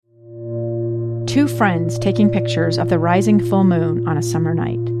Two friends taking pictures of the rising full moon on a summer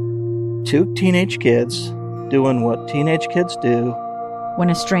night. Two teenage kids doing what teenage kids do. When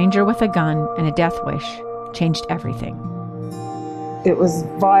a stranger with a gun and a death wish changed everything. It was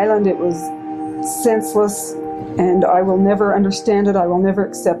violent, it was senseless, and I will never understand it, I will never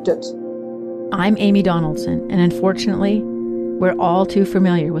accept it. I'm Amy Donaldson, and unfortunately, we're all too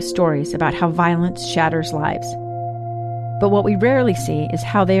familiar with stories about how violence shatters lives. But what we rarely see is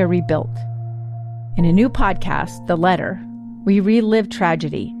how they are rebuilt. In a new podcast, The Letter, we relive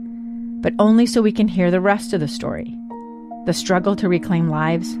tragedy, but only so we can hear the rest of the story. The struggle to reclaim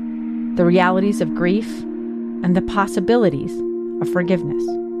lives, the realities of grief, and the possibilities of forgiveness.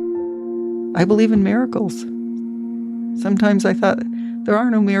 I believe in miracles. Sometimes I thought, there are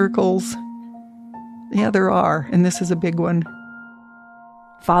no miracles. Yeah, there are, and this is a big one.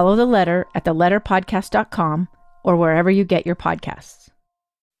 Follow The Letter at theletterpodcast.com or wherever you get your podcasts.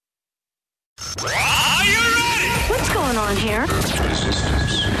 Are you ready? What's going on here?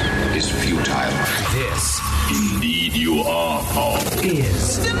 Resistance is futile. This, indeed you are, Paul,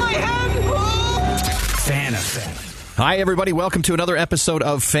 is It's in my hand, Paul! Fan Effect. Hi, everybody. Welcome to another episode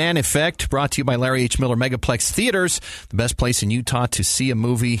of Fan Effect, brought to you by Larry H. Miller Megaplex Theaters, the best place in Utah to see a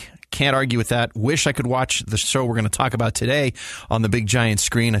movie. Can't argue with that. Wish I could watch the show we're going to talk about today on the big giant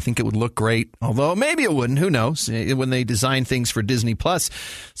screen. I think it would look great, although maybe it wouldn't. Who knows? When they design things for Disney Plus,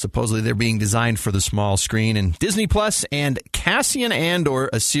 supposedly they're being designed for the small screen. And Disney Plus and Cassian Andor,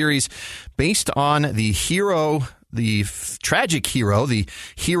 a series based on the hero, the tragic hero, the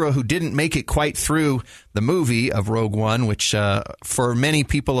hero who didn't make it quite through the movie of Rogue One, which for many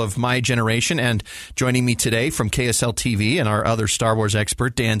people of my generation, and joining me today from KSL TV and our other Star Wars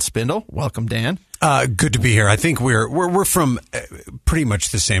expert, Dan Spindle. Welcome, Dan. Good to be here. I think we're from pretty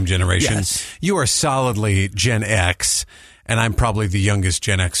much the same generation. Yes. You are solidly Gen X. And I'm probably the youngest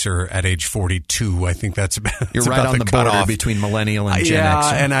Gen Xer at age 42. I think that's about You're right on the border between millennial and Gen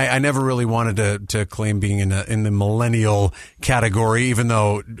X. Yeah, and I never really wanted to claim being in the millennial category, even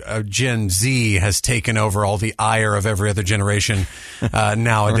though Gen Z has taken over all the ire of every other generation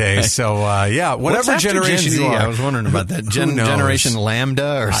nowadays. Right. So, whatever generation Gen you are. I was wondering about that. Generation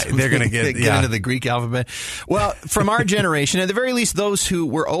Lambda or something. They're going to get into the Greek alphabet. Well, from our generation, at the very least, those who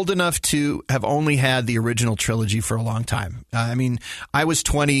were old enough to have only had the original trilogy for a long time. I mean, I was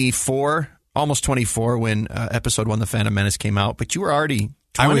 24, almost 24 when Episode 1, The Phantom Menace came out, but you were already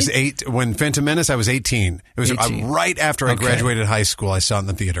 20? I was 8. When Phantom Menace, I was 18. It was 18. Right after I graduated high school. I saw it in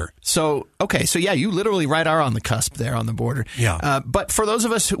the theater. So yeah, you literally right are on the cusp there on the border. Yeah. But for those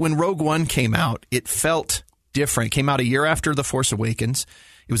of us, when Rogue One came out, it felt different. It came out a year after The Force Awakens.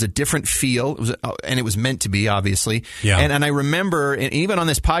 It was a different feel, and it was meant to be, obviously. Yeah. And I remember, and even on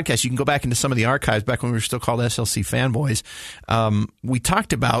this podcast, you can go back into some of the archives back when we were still called SLC Fanboys. We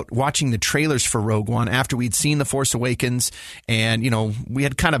talked about watching the trailers for Rogue One after we'd seen The Force Awakens, and we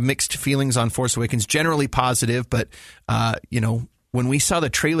had kind of mixed feelings on Force Awakens, generally positive, but when we saw the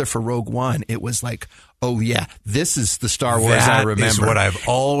trailer for Rogue One, it was like, oh, yeah, this is the Star Wars I remember. That is what I've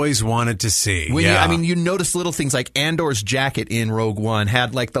always wanted to see. You notice little things like Andor's jacket in Rogue One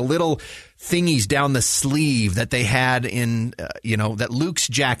had like the little thingies down the sleeve that they had in, that Luke's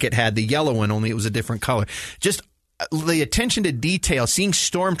jacket had, the yellow one, only it was a different color. Just the attention to detail, seeing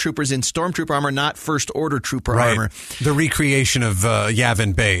stormtroopers in stormtrooper armor, not first order trooper armor. The recreation of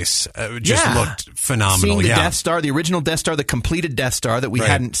Yavin Base looked phenomenal. Seeing the Death Star, the original Death Star, the completed Death Star that we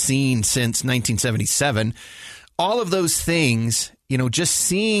hadn't seen since 1977. All of those things, just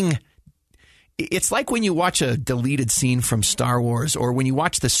seeing. It's like when you watch a deleted scene from Star Wars or when you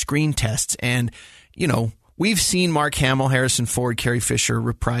watch the screen tests and, we've seen Mark Hamill, Harrison Ford, Carrie Fisher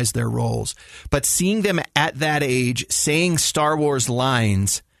reprise their roles. But seeing them at that age saying Star Wars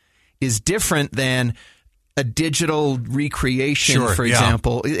lines is different than a digital recreation, for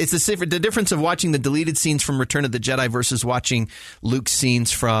example. It's the difference of watching the deleted scenes from Return of the Jedi versus watching Luke's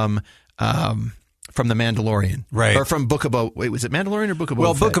scenes from The Mandalorian. Right. Or from Book of Boba. Wait, was it Mandalorian or Book of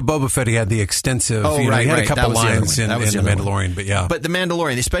Boba Fett? Well, Book of Boba Fett, he had the extensive, he had a couple lines in The Mandalorian, but yeah. But The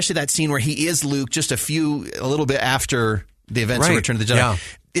Mandalorian, especially that scene where he is Luke just a little bit after the events of Return of the Jedi. Yeah.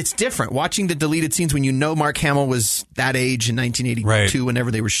 It's different. Watching the deleted scenes when Mark Hamill was that age in 1982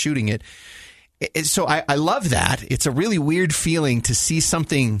 whenever they were shooting it. So I love that. It's a really weird feeling to see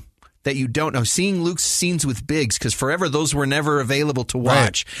something that you don't know. Seeing Luke's scenes with Biggs, because forever those were never available to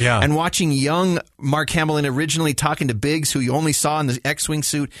watch. Right. Yeah. And watching young Mark Hamill and originally talking to Biggs, who you only saw in the X-Wing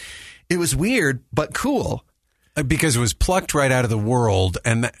suit, it was weird, but cool. Because it was plucked right out of the world,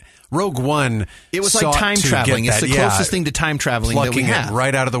 and Rogue One, it was like time traveling. It's the closest thing to time traveling that we have. It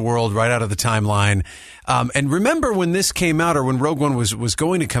right out of the world, right out of the timeline. And remember when this came out, or when Rogue One was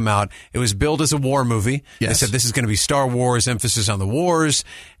going to come out, it was billed as a war movie. Yes. They said this is going to be Star Wars, emphasis on the wars,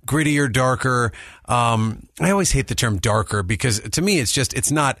 grittier, darker. I always hate the term darker because to me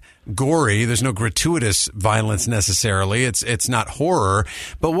it's not gory. There's no gratuitous violence necessarily. It's not horror.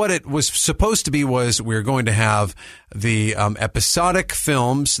 But what it was supposed to be was we're going to have the episodic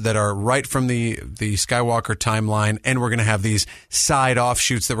films that are right from the Skywalker timeline, and we're going to have these side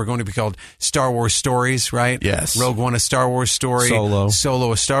offshoots that were going to be called Star Wars stories, right? Yes. Rogue One, a Star Wars story.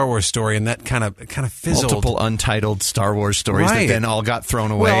 Solo, a Star Wars story, and that kind of fizzled. Multiple untitled Star Wars stories that then all got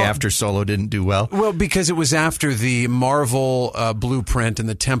thrown away after Solo didn't do well. Well, because it was after the Marvel blueprint and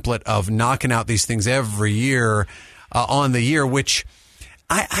the template of knocking out these things every year on the year, which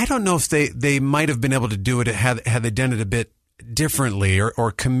I don't know if they might have been able to do it had they done it a bit differently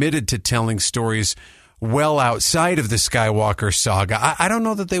or committed to telling stories well outside of the Skywalker saga. I don't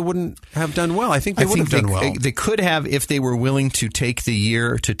know that they wouldn't have done well. I think they would have done well. They could have if they were willing to take the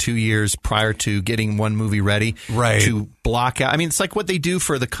year to 2 years prior to getting one movie ready to block out. I mean, it's like what they do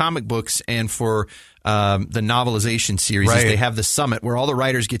for the comic books and for the novelization series. Is they have the summit where all the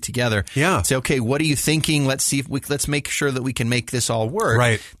writers get together. Yeah. Say, okay, what are you thinking? Let's see if let's make sure that we can make this all work.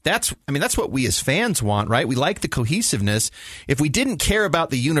 Right. That's what we as fans want, right? We like the cohesiveness. If we didn't care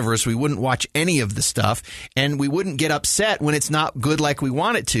about the universe, we wouldn't watch any of the stuff, and we wouldn't get upset when it's not good like we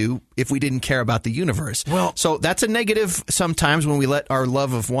want it to if we didn't care about the universe. Well, so that's a negative sometimes when we let our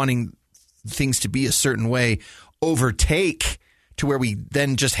love of wanting things to be a certain way overtake to where we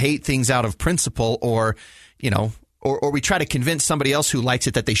then just hate things out of principle, or we try to convince somebody else who likes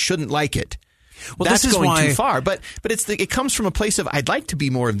it that they shouldn't like it. Well, that's going too far. But it comes from a place of I'd like to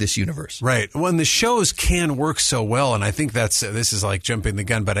be more of this universe. Right. When the shows can work so well, and I think this is like jumping the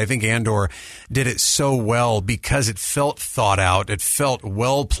gun, but I think Andor did it so well because it felt thought out, it felt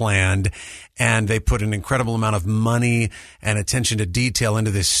well planned, and they put an incredible amount of money and attention to detail into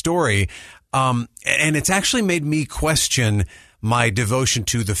this story. And it's actually made me question my devotion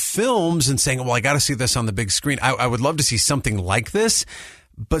to the films and saying, well, I got to see this on the big screen. I would love to see something like this,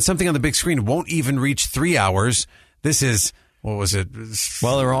 but something on the big screen won't even reach 3 hours. This is, what was it?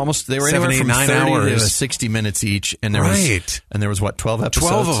 Well, they were anywhere from 9 30 hours. to 60 minutes each, and there was what, 12 episodes?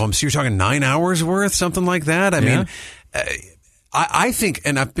 12 of them. So you're talking 9 hours worth, something like that. I mean, I think,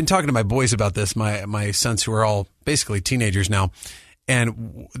 and I've been talking to my boys about this, my sons who are all basically teenagers now,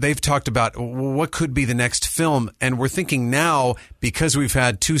 and they've talked about what could be the next film. And we're thinking now, because we've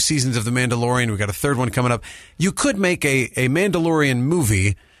had 2 seasons of The Mandalorian, we've got a 3rd one coming up, you could make a Mandalorian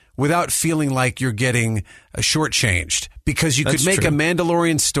movie without feeling like you're getting shortchanged. Because you could make a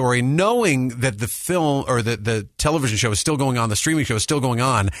Mandalorian story knowing that the film or the television show is still going on, the streaming show is still going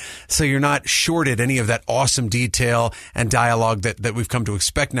on, so you're not shorted any of that awesome detail and dialogue that we've come to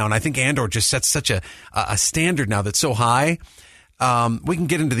expect now. And I think Andor just sets such a standard now that's so high. We can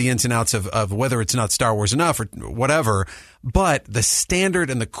get into the ins and outs of whether it's not Star Wars enough or whatever, but the standard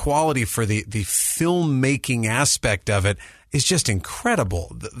and the quality for the filmmaking aspect of it is just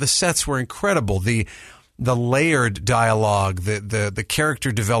incredible. The sets were incredible. The layered dialogue, the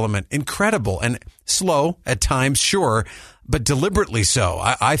character development, incredible and slow at times, sure, but deliberately so.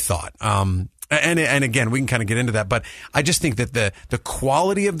 I thought. And again, we can kind of get into that, but I just think that the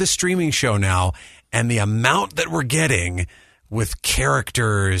quality of the streaming show now and the amount that we're getting with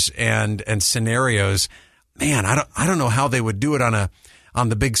characters and scenarios, man, I don't know how they would do it on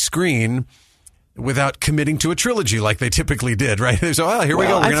the big screen without committing to a trilogy like they typically did, right? So, here we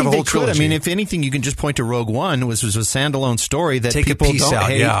go. We're going to have a whole trilogy. I mean, if anything, you can just point to Rogue One, which was a standalone story that Take people a piece don't out,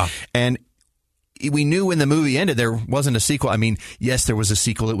 hate. yeah. And we knew when the movie ended there wasn't a sequel. I mean, yes, there was a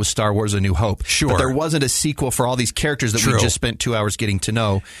sequel. It was Star Wars: A New Hope. Sure. But there wasn't a sequel for all these characters that we just spent 2 hours getting to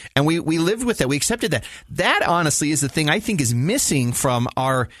know. And we lived with that. We accepted that. That, honestly, is the thing I think is missing from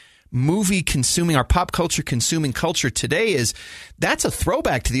our movie consuming, our pop culture consuming culture today. Is that's a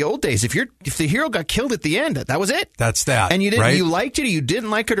throwback to the old days. If the hero got killed at the end, that was it. That's that. And you didn't, right? you liked it or you didn't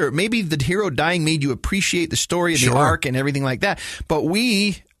like it, or maybe the hero dying made you appreciate the story and the arc and everything like that. But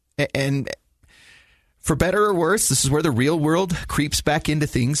for better or worse, this is where the real world creeps back into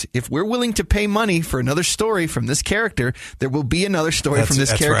things. If we're willing to pay money for another story from this character, there will be another story from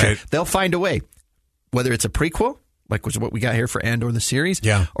this character. Right. They'll find a way. Whether it's a prequel, like what we got here for Andor the series,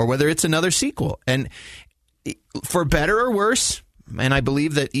 or whether it's another sequel. And for better or worse, and I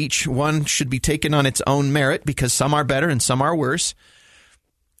believe that each one should be taken on its own merit because some are better and some are worse,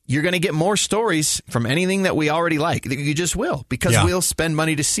 you're going to get more stories from anything that we already like. You just will, because we'll spend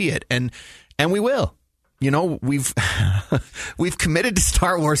money to see it, and we will. we've committed to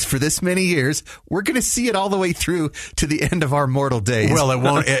Star Wars for this many years. We're going to see it all the way through to the end of our mortal days. Well, it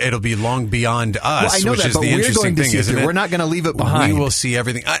won't. It'll be long beyond us, I know which that, is but the we're interesting going to thing, see isn't it? it? We're not going to leave it behind. We will see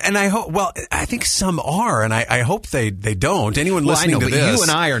everything, and I hope. Well, I think some are, and I hope they don't. Anyone listening to this, you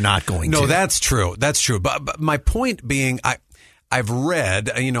and I are not going to. No, that's true. That's true. But my point being, I've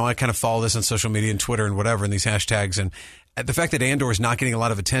read, I kind of follow this on social media and Twitter and whatever, and these hashtags, and the fact that Andor is not getting a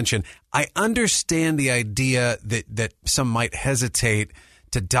lot of attention, I understand the idea that some might hesitate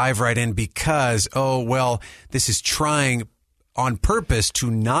to dive right in because, this is trying on purpose to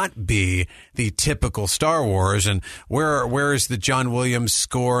not be the typical Star Wars, and where is the John Williams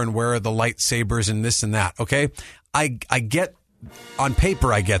score, and where are the lightsabers and this and that, okay? I get, on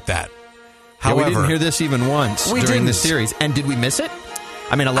paper, I get that. However, we didn't hear this even once during the series. And did we miss it?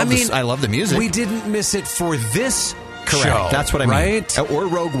 I mean, I love the music. We didn't miss it for this Correct. show. That's what I mean. Right? Or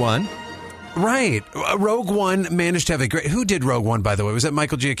Rogue One. Right. Rogue One managed to have a great... Who did Rogue One, by the way? Was that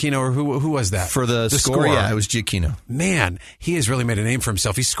Michael Giacchino, or who was that? For the score, yeah, it was Giacchino. Man, he has really made a name for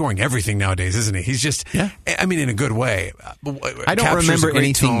himself. He's scoring everything nowadays, isn't he? He's just... Yeah. I mean, in a good way. I don't remember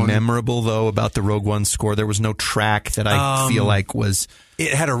anything tone. memorable, though, about the Rogue One score. There was no track that I feel like was...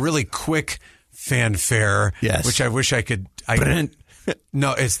 It had a really quick fanfare, yes, which I wish I could...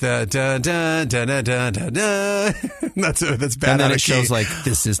 No, it's the da da da da da da da. That's bad. And then it shows like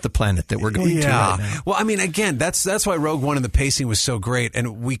this is the planet that we're going to right now. Well, I mean, again, that's why Rogue One and the pacing was so great,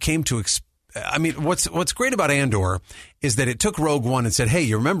 and we came to. I mean, what's great about Andor is that it took Rogue One and said, "Hey,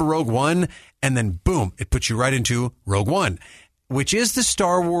 you remember Rogue One?" And then boom, it puts you right into Rogue One, which is the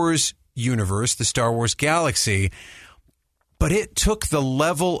Star Wars universe, the Star Wars galaxy, but it took the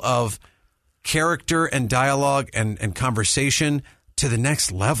level of character and dialogue and conversation to the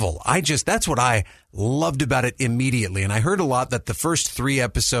next level. That's what I loved about it immediately. And I heard a lot that the first 3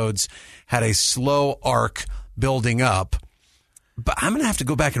 episodes had a slow arc building up, but I'm going to have to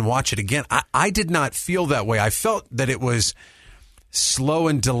go back and watch it again. I did not feel that way. I felt that it was slow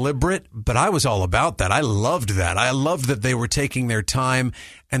and deliberate, but I was all about that. I loved that. I loved that they were taking their time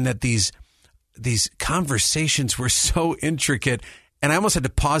and that these conversations were so intricate. And I almost had to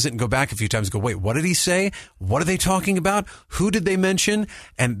pause it and go back a few times and go, wait, what did he say? What are they talking about? Who did they mention?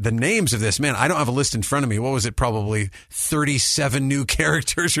 And the names of this, man, I don't have a list in front of me. What was it? Probably 37 new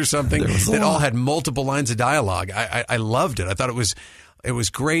characters or something that all had multiple lines of dialogue. I loved it. I thought it was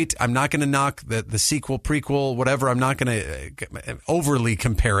great. I'm not going to knock the sequel, prequel, whatever. I'm not going to overly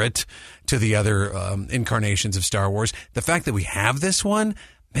compare it to the other incarnations of Star Wars. The fact that we have this one,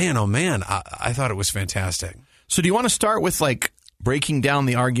 man, oh man, I thought it was fantastic. So do you want to start with breaking down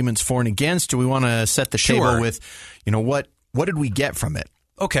the arguments for and against? Do we want to set the table with, what did we get from it?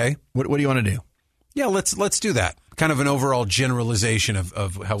 Okay. What do you want to do? Yeah, let's do that. Kind of an overall generalization of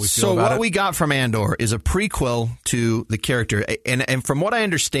how we feel about it. So what we got from Andor is a prequel to the character. And from what I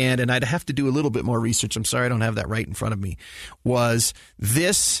understand, and I'd have to do a little bit more research, I'm sorry I don't have that right in front of me, was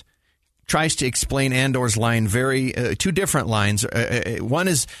this tries to explain Andor's line two different lines. One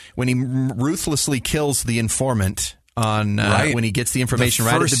is when he ruthlessly kills the informant on when he gets the information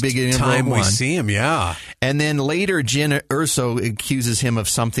right at the beginning of Rogue One. We see him, yeah. And then later, Jyn Erso accuses him of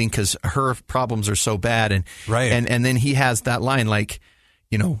something because her problems are so bad, and then he has that line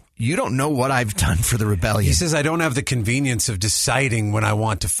you don't know what I've done for the rebellion. He says, I don't have the convenience of deciding when I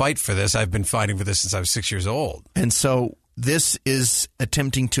want to fight for this. I've been fighting for this since I was 6 years old. And so this is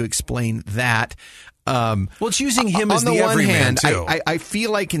attempting to explain that. Well, it's using him as the everyman, too. I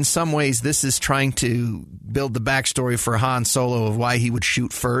feel like in some ways this is trying to build the backstory for Han Solo of why he would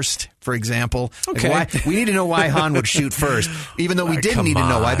shoot first, for example. Okay. We need to know why Han would shoot first, even though we didn't need to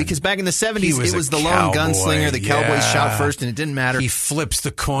know why, because back in the 70s, it was the lone gunslinger. The cowboys shot first, and it didn't matter. He flips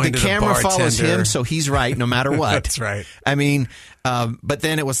the coin to the camera bartender. follows him, so he's right no matter what. That's right. I mean... but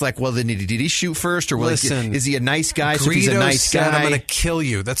then it was like, well, then did he shoot first, or listen, is he a nice guy? So Greedo he's a nice said, guy. I'm going to kill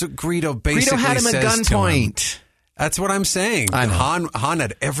you. That's what Greedo basically Greedo had him says at gunpoint. to him. That's what I'm saying. Han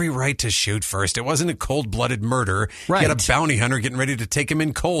had every right to shoot first. It wasn't a cold-blooded murder. Right. He had a bounty hunter getting ready to take him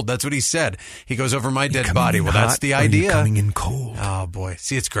in cold. That's what he said. He goes over my dead body. Well, that's the idea. Coming in cold. Oh boy,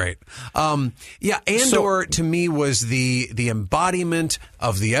 see, it's great. Andor to me was the embodiment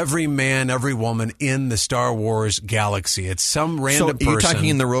of the every man, every woman in the Star Wars galaxy. It's some random person. So you're talking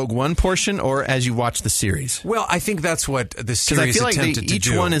in the Rogue One portion, or as you watch the series? Well, I think that's what the series I feel like attempted to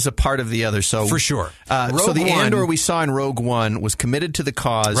do. Each one is a part of the other. So for sure. So the Andor we saw in Rogue One was committed to the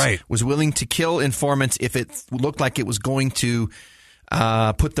cause, was willing to kill informants if it looked like it was going to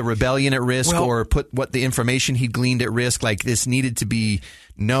put the rebellion at risk or put what the information he gleaned at risk. Like this needed to be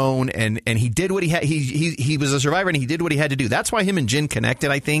known, and he did what he had. He was a survivor, and he did what he had to do. That's why him and Jyn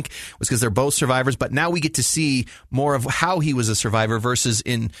connected, I think, was because they're both survivors. But now we get to see more of how he was a survivor versus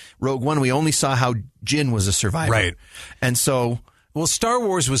in Rogue One, we only saw how Jyn was a survivor. Right. And so... Well, Star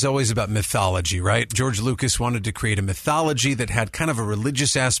Wars was always about mythology, right? George Lucas wanted to create a mythology that had kind of a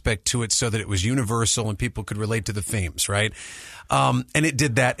religious aspect to it so that it was universal and people could relate to the themes, right? And it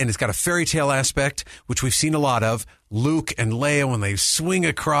did that, and it's got a fairy tale aspect, which we've seen a lot of. Luke and Leia, when they swing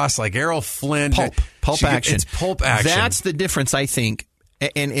across like Errol Flynn. Pulp action. It's pulp action. That's the difference, I think.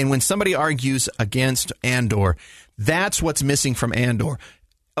 And when somebody argues against Andor, that's what's missing from Andor.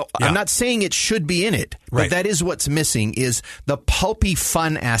 I'm not saying it should be in it, but that is what's missing is the pulpy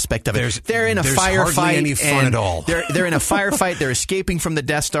fun aspect of it. They're in a firefight. Hardly any fun at all. They're in a firefight. They're escaping from the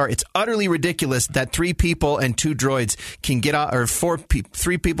Death Star. It's utterly ridiculous that 3 people and 2 droids can get off, or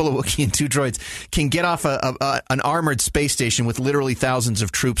 3 people, a Wookiee and 2 droids can get off an armored space station with literally thousands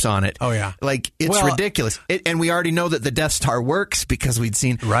of troops on it. Oh yeah, like it's ridiculous. And we already know that the Death Star works because we'd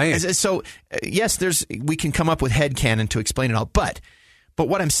seen So yes, we can come up with headcanon to explain it all, But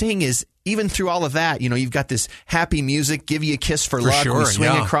what I'm saying is, even through all of that, you've got this happy music, give you a kiss for luck, we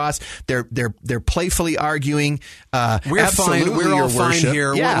swing across. They're playfully arguing. We're fine. We're all fine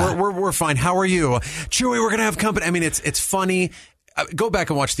here. Yeah. We're fine. How are you, Chewie? We're gonna have company. I mean, it's funny. Go back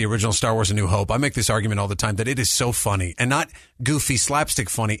and watch the original Star Wars: A New Hope. I make this argument all the time that it is so funny and not goofy slapstick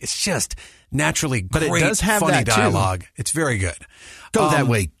funny. It's just naturally great, but it does have funny that dialogue. Too. It's very good. Go that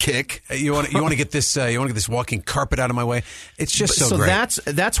way, kick. You want to get this walking carpet out of my way. It's just so great.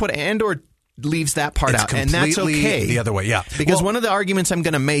 That's what Andor leaves that part out, and that's okay. The other way, yeah. Because one of the arguments I'm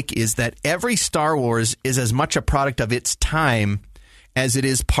going to make is that every Star Wars is as much a product of its time as it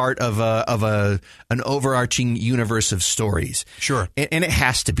is part of an overarching universe of stories. Sure. And it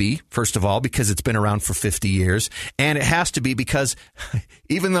has to be, first of all, because it's been around for 50 years, and it has to be because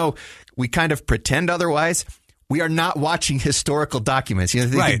even though we kind of pretend otherwise, we are not watching historical documents.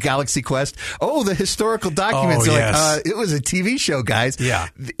 Think of Galaxy Quest. Oh, the historical documents. Oh, yes. It was a TV show, guys. Yeah.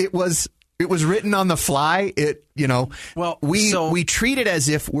 It was written on the fly. We treat it as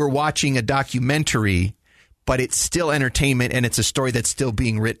if we're watching a documentary, but it's still entertainment and it's a story that's still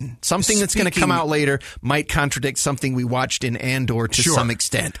being written. Something that's going to come out later might contradict something we watched in Andor to some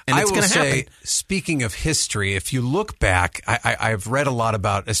extent. And it's going to happen. Speaking of history, if you look back, I've read a lot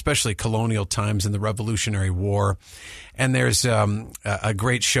about especially colonial times and the Revolutionary War. And there's a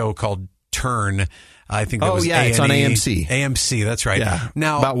great show called Turn. I think that was A&E. It's on AMC. AMC, that's right. Yeah.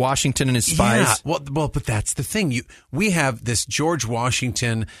 Now, about Washington and his spies. Yeah, well, but that's the thing. We have this George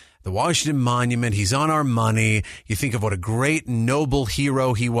Washington, the Washington Monument. He's on our money. You think of what a great, noble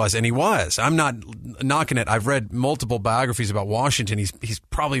hero he was, and he was. I'm not knocking it. I've read multiple biographies about Washington. He's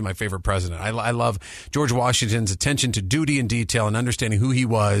probably my favorite president. I love George Washington's attention to duty and detail and understanding who he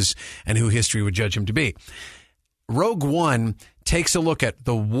was and who history would judge him to be. Rogue One takes a look at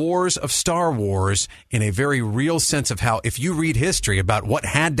the wars of Star Wars in a very real sense of how, if you read history about what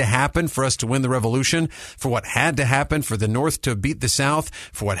had to happen for us to win the revolution, for what had to happen for the North to beat the South,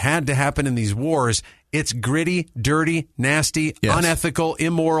 for what had to happen in these wars, it's gritty, dirty, nasty, unethical,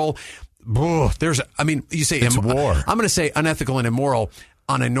 immoral. You say it's war. I'm going to say unethical and immoral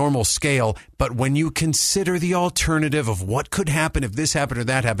on a normal scale, but when you consider the alternative of what could happen if this happened or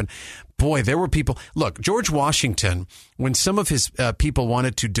that happened, boy, there were people. Look, George Washington, when some of his people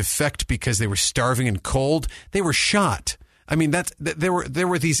wanted to defect because they were starving and cold, they were shot. I mean, there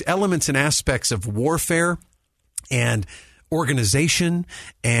were these elements and aspects of warfare and organization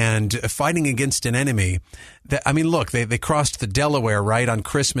and fighting against an enemy. Look, they crossed the Delaware right on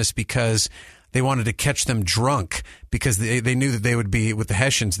Christmas because they wanted to catch them drunk because they knew that they would be, with the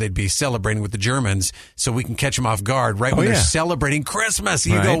Hessians, they'd be celebrating with the Germans, so we can catch them off guard when they're celebrating Christmas.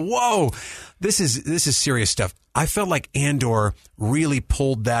 You go, whoa, this is serious stuff. I felt like Andor really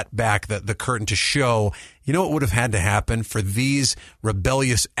pulled that back, the curtain, to show, what would have had to happen for these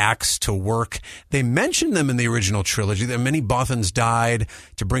rebellious acts to work. They mentioned them in the original trilogy. That many Bothans died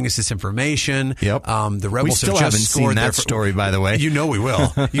to bring us this information. Yep. The rebels we still have haven't just seen that story, by the way. We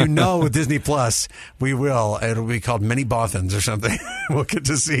will. With Disney Plus, we will. It'll be called Many Bothans or something. We'll get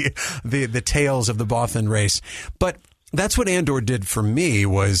to see the tales of the Bothan race. But that's what Andor did for me,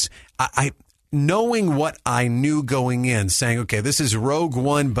 was I knowing what I knew going in, saying, okay, this is Rogue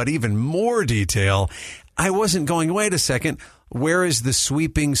One, but even more detail. I wasn't going, wait a second, where is the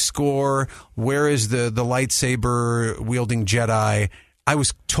sweeping score? Where is the lightsaber wielding Jedi? I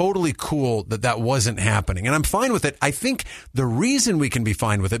was totally cool that wasn't happening. And I'm fine with it. I think the reason we can be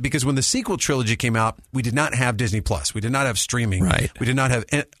fine with it, because when the sequel trilogy came out, we did not have Disney Plus. We did not have streaming. Right. We did not have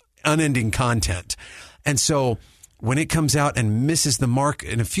unending content. And so when it comes out and misses the mark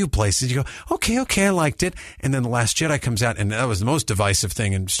in a few places, you go, okay, I liked it. And then The Last Jedi comes out, and that was the most divisive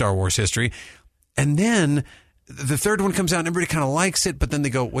thing in Star Wars history. And then the third one comes out and everybody kind of likes it, but then they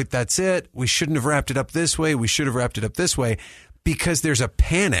go, wait, that's it. We shouldn't have wrapped it up this way. We should have wrapped it up this way, because there's a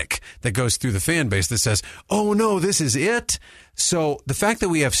panic that goes through the fan base that says, oh no, this is it. So the fact that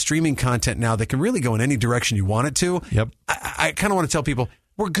we have streaming content now that can really go in any direction you want it to, Yep. I kind of want to tell people,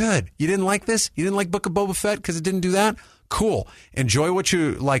 we're good. You didn't like this? You didn't like Book of Boba Fett because it didn't do that? Cool. Enjoy what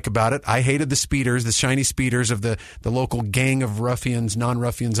you like about it. I hated the speeders, the shiny speeders of the local gang of ruffians,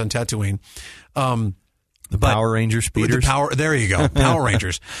 non-ruffians on Tatooine. The Power Ranger speeders. There you go. Power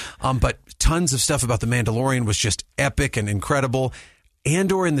Rangers. But tons of stuff about The Mandalorian was just epic and incredible.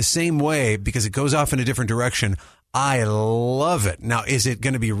 Andor in the same way, because it goes off in a different direction. I love it. Now, is it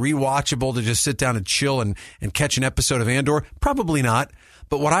going to be rewatchable to just sit down and chill and catch an episode of Andor? Probably not.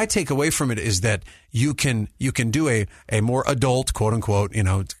 But what I take away from it is that you can do a more adult, quote unquote,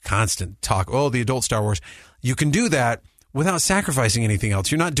 constant talk, the adult Star Wars. You can do that without sacrificing anything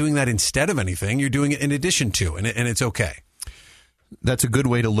else. You're not doing that instead of anything. You're doing it in addition to, and it's okay. That's a good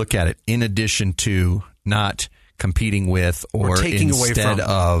way to look at it. In addition to, not competing with or taking instead away from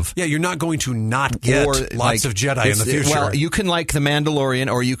of. Yeah, you're not going to not get lots of Jedi in the future. Well, you can like The Mandalorian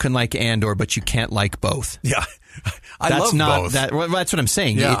or you can like Andor, but you can't like both. Yeah. Love both. That's what I'm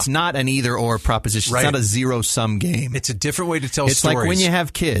saying. Yeah. It's not an either-or proposition. Right. It's not a zero-sum game. It's a different way to tell It's stories. like when you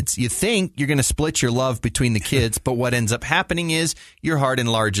have kids. You think you're going to split your love between the kids, but what ends up happening is your heart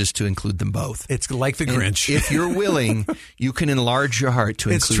enlarges to include them both. It's like the Grinch. If you're willing, you can enlarge your heart to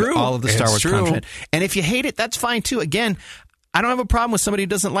include all of the Star Wars content. And if you hate it, that's fine too. Again, I don't have a problem with somebody who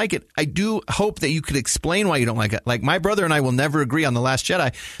doesn't like it. I do hope that you could explain why you don't like it. Like my brother and I will never agree on The Last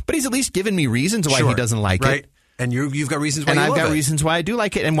Jedi, but he's at least given me reasons why he doesn't like it. And you've got reasons why and you I've love got it. reasons why I do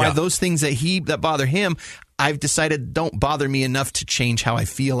like it, and why those things that bother him, I've decided don't bother me enough to change how I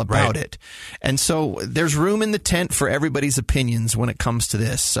feel about it. And so there's room in the tent for everybody's opinions when it comes to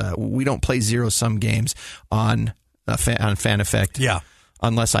this. We don't play zero-sum games on Fan Effect. Yeah.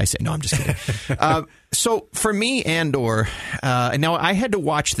 Unless I say, no, I'm just kidding. So for me, Andor, now I had to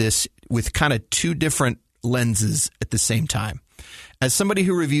watch this with kind of two different lenses at the same time. As somebody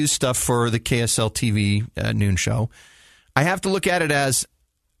who reviews stuff for the KSL TV noon show, I have to look at it as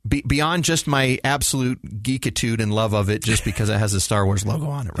beyond just my absolute geekitude and love of it just because it has a Star Wars logo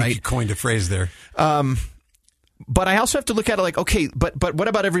on it, right? You coined a phrase there. But I also have to look at it like, okay, but what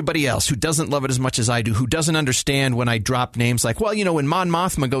about everybody else who doesn't love it as much as I do, who doesn't understand when I drop names like, well, when Mon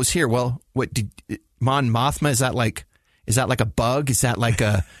Mothma goes here, well, Mon Mothma, is that like a bug? Is that like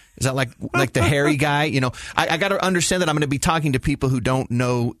the hairy guy? I got to understand that I'm going to be talking to people who don't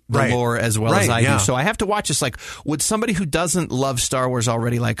know the lore as well as I do. So I have to watch this like, would somebody who doesn't love Star Wars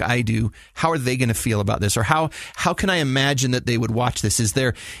already like I do, how are they going to feel about this? Or how can I imagine that they would watch this? Is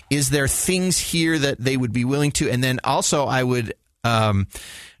there things here that they would be willing to? And then also I would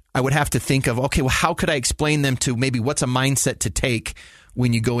have to think of, okay, well, how could I explain them to maybe what's a mindset to take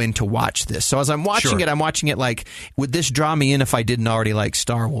when you go in to watch this. So as I'm watching it, I'm watching it like, would this draw me in if I didn't already like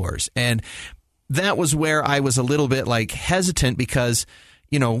Star Wars? And that was where I was a little bit like hesitant because,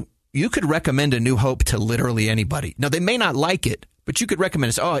 you could recommend A New Hope to literally anybody. Now, they may not like it, but you could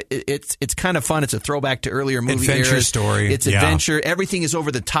recommend it. It's kind of fun. It's a throwback to earlier movie adventure eras. Story. It's adventure. Everything is over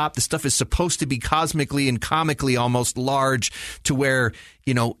the top. The stuff is supposed to be cosmically and comically almost large to where,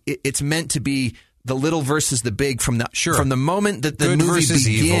 it's meant to be the little versus the big from the moment that the Good movie begins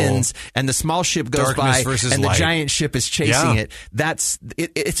evil. And the small ship goes Darkness by versus and light. the giant ship is chasing it.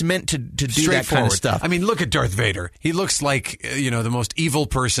 It's meant to do that kind of stuff. I mean, look at Darth Vader. He looks like the most evil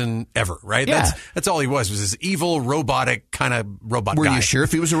person ever, right? Yeah. That's all he was this evil robotic kind of robot Were guy. you sure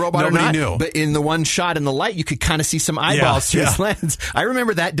if he was a robot Nobody or not? knew. But in the one shot in the light, you could kind of see some eyeballs through his lens. I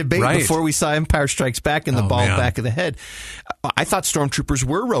remember that debate before we saw Empire Strikes Back and the bald back of the head. I thought stormtroopers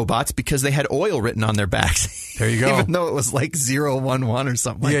were robots because they had oil written on their backs. There you go. Even though it was like 011 or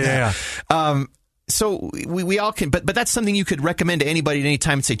something like that. Yeah. So we all can, but that's something you could recommend to anybody at any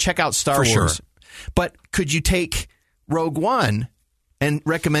time and say, check out Star Wars. Sure. But could you take Rogue One and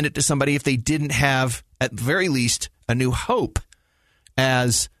recommend it to somebody if they didn't have, at the very least, A New Hope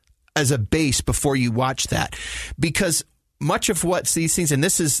as a base before you watch that? Because much of what these things, and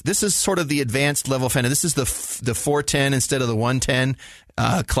this is sort of the advanced level fan, and this is the 410 instead of the 110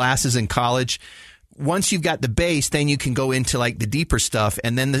 classes in college. Once you've got the base, then you can go into like the deeper stuff,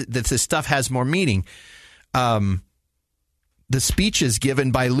 and then the stuff has more meaning. the speeches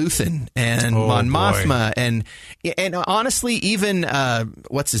given by Luthen and Mon Mothma and honestly, even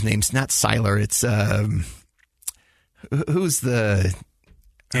what's his name? It's not Siler. It's who's the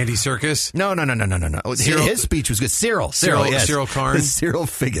Andy Serkis? No. His speech was good. Cyril, yes. Cyril Karn. Cyril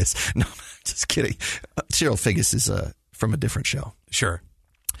Figgis. No, just kidding. Cyril Figgis is from a different show. Sure.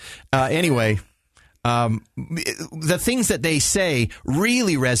 Anyway, the things that they say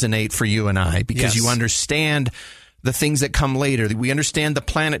really resonate for you and I because you understand the things that come later. We understand the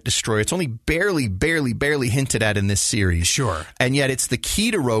Planet Destroyer. It's only barely hinted at in this series. Sure. And yet it's the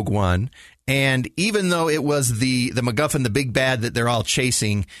key to Rogue One. And even though it was the MacGuffin, the big bad that they're all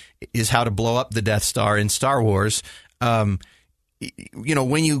chasing is how to blow up the Death Star in Star Wars, when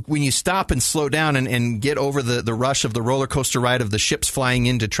you stop and slow down and get over the rush of the roller coaster ride of the ships flying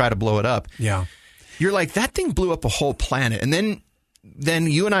in to try to blow it up, you're like, that thing blew up a whole planet. And then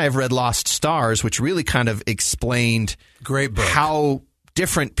you and I have read Lost Stars, which really kind of explained great book. How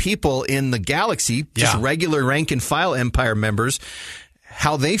different people in the galaxy, just regular rank and file Empire members,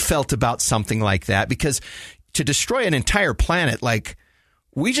 how they felt about something like that. Because to destroy an entire planet, like,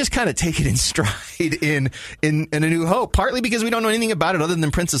 we just kind of take it in stride in A New Hope, partly because we don't know anything about it other than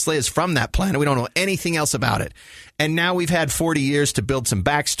Princess Leia's from that planet. We don't know anything else about it. And now we've had 40 years to build some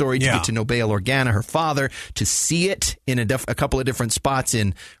backstory, to get to know Bail Organa, her father, to see it in a couple of different spots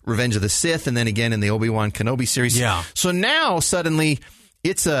in Revenge of the Sith and then again in the Obi-Wan Kenobi series. Yeah. So now suddenly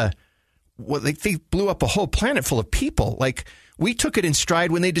it's they blew up a whole planet full of people. Like, we took it in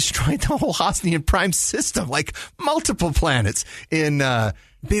stride when they destroyed the whole Hosnian Prime system, like multiple planets in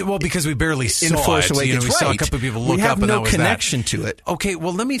because we barely saw Force it. Awakens. We saw a couple of people look we up, and have that no was connection that. to it. Okay,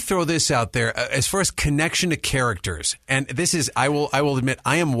 well, let me throw this out there as far as connection to characters, and this is I will admit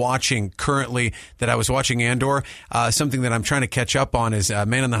I am watching currently that I was watching Andor. Something that I'm trying to catch up on is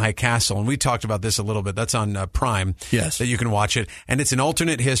Man in the High Castle, and we talked about this a little bit. That's on Prime. Yes, that you can watch it, and it's an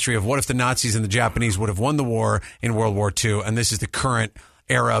alternate history of what if the Nazis and the Japanese would have won the war in World War II, and this is the current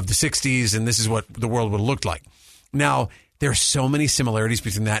era of the 60s, and this is what the world would have looked like. Now, there are so many similarities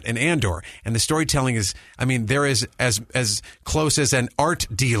between that and Andor, and the storytelling is, there is as close as an art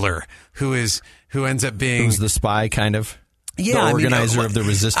dealer who ends up being... Who's the spy, kind of? Yeah, the organizer of the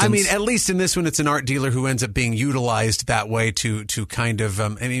resistance. At least in this one, it's an art dealer who ends up being utilized that way to kind of.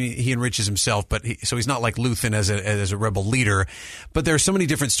 He enriches himself, but so he's not like Luthen as a rebel leader. But there are so many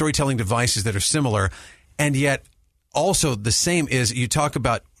different storytelling devices that are similar, and yet also the same is you talk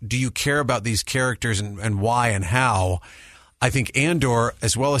about, do you care about these characters and why and how? I think Andor,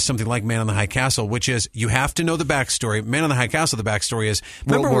 as well as something like Man on the High Castle, which is you have to know the backstory. Man on the High Castle, the backstory is,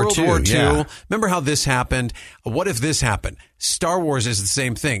 remember World War II? Yeah. Remember how this happened? What if this happened? Star Wars is the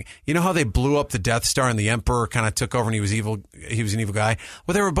same thing. You know how they blew up the Death Star and the Emperor kind of took over and he was evil? He was an evil guy.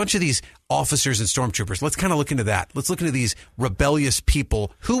 Well, there were a bunch of these officers and stormtroopers. Let's kind of look into that. Let's look into these rebellious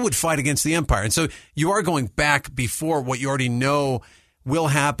people who would fight against the Empire. And so you are going back before what you already know will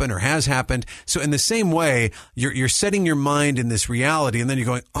happen or has happened. So in the same way, you're setting your mind in this reality, and then you're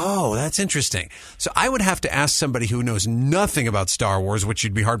going, oh, that's interesting. So I would have to ask somebody who knows nothing about Star Wars, which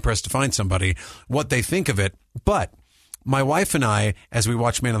you'd be hard-pressed to find somebody, what they think of it. But my wife and I, as we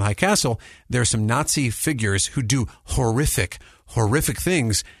watch Man on the High Castle, there are some Nazi figures who do horrific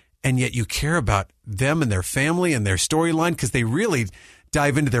things, and yet you care about them and their family and their storyline because they really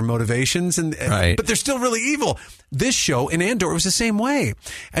dive into their motivations, but they're still really evil. This show in Andor was the same way.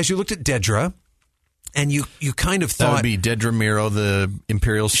 As you looked at Dedra, and you kind of thought... That would be Dedra Meero, the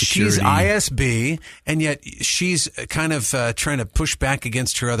Imperial Security. She's ISB, and yet she's kind of trying to push back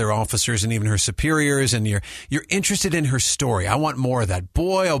against her other officers and even her superiors, and you're interested in her story. I want more of that.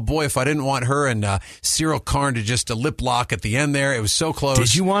 Boy, oh boy, if I didn't want her and Cyril Karn to just a lip lock at the end there. It was so close.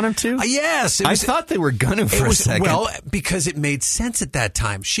 Did you want him to? Yes. I thought they were going to for a second. Well, because it made sense at that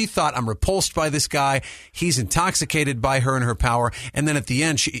time. She thought, I'm repulsed by this guy. He's intoxicated by her and her power. And then at the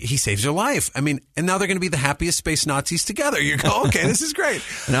end, he saves her life. And now they're going to be the happiest space Nazis together. You go, okay, this is great.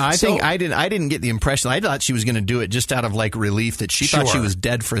 No, I think I didn't get the impression. I thought she was going to do it just out of like relief that she thought she was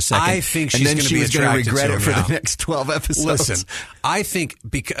dead for a second. I think she's going to be attracted to regret it for him, the next 12 episodes. Listen, I think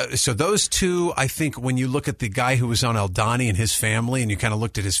so those two, I think when you look at the guy who was on Aldhani and his family, and you kind of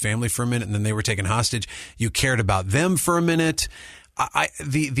looked at his family for a minute, and then they were taken hostage, you cared about them for a minute.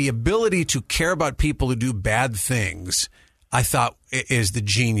 The ability to care about people who do bad things, I thought, is the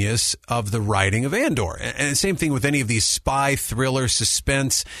genius of the writing of Andor. And the same thing with any of these spy, thriller,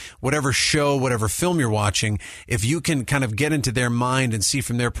 suspense, whatever show, whatever film you're watching, if you can kind of get into their mind and see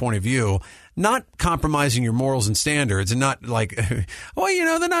from their point of view, not compromising your morals and standards, and not like,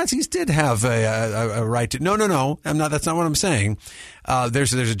 well, the Nazis did have a right to. No. That's not what I'm saying.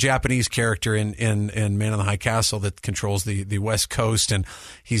 There's a Japanese character in Man on the High Castle that controls the West Coast, and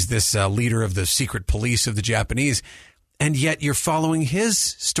he's this leader of the secret police of the Japanese, and yet you're following his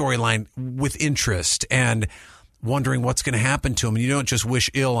storyline with interest and wondering what's going to happen to him, and you don't just wish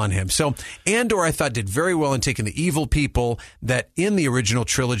ill on him. So Andor, I thought, did very well in taking the evil people that in the original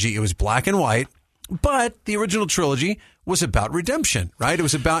trilogy, it was black and white, but the original trilogy was about redemption, right? It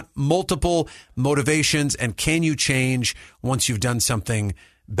was about multiple motivations, and can you change once you've done something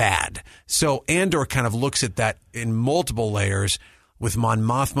bad? So Andor kind of looks at that in multiple layers with Mon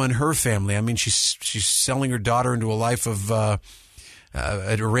Mothma and her family. I mean, she's selling her daughter into a life of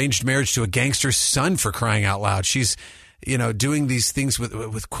an arranged marriage to a gangster's son, for crying out loud. She's, doing these things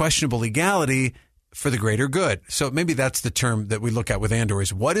with questionable legality for the greater good. So maybe that's the term that we look at with Andor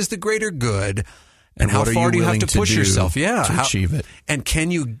is, what is the greater good, and how far do you have to push yourself? Yeah, to achieve it. And can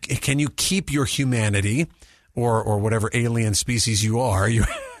you keep your humanity, or whatever alien species you are,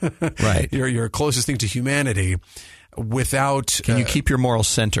 right? your closest thing to humanity, without? Can you keep your moral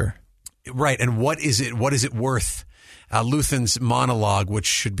center? Right. And what is it worth? Luthen's monologue, which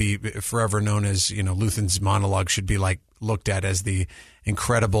should be forever known as, Luthen's monologue should be looked at as the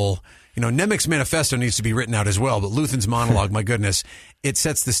incredible, Nemec's manifesto needs to be written out as well, but Luthen's monologue, my goodness, it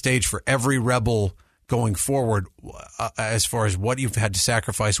sets the stage for every rebel going forward, as far as what you've had to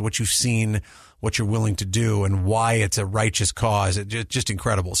sacrifice, what you've seen, what you're willing to do, and why it's a righteous cause. Just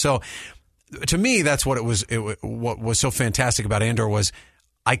incredible. So to me, that's what what was so fantastic about Andor was,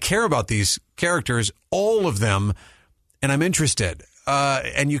 I care about these characters, all of them, and I'm interested.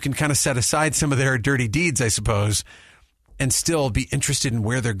 And you can kind of set aside some of their dirty deeds, I suppose, and still be interested in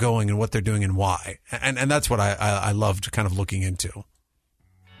where they're going and what they're doing and why. And that's what I loved kind of looking into.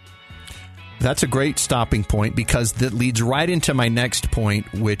 That's a great stopping point, because that leads right into my next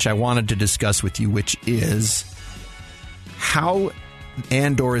point, which I wanted to discuss with you, which is how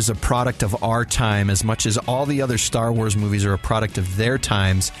Andor is a product of our time as much as all the other Star Wars movies are a product of their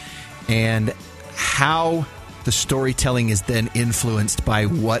times, and how the storytelling is then influenced by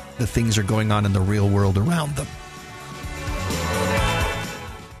what the things are going on in the real world around them.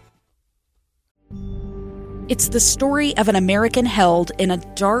 It's the story of an American held in a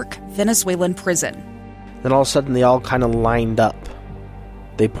dark Venezuelan prison. Then all of a sudden they all kind of lined up.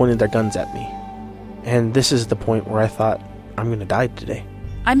 They pointed their guns at me. And this is the point where I thought, I'm going to die today.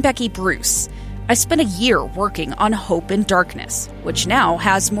 I'm Becky Bruce. I spent a year working on Hope in Darkness, which now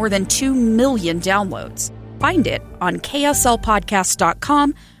has more than 2 million downloads. Find it on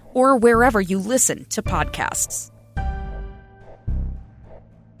kslpodcast.com or wherever you listen to podcasts.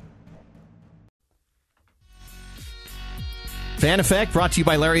 Fan Effect brought to you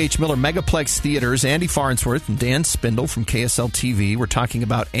by Larry H. Miller Megaplex Theaters, Andy Farnsworth and Dan Spindle from KSL TV. We're talking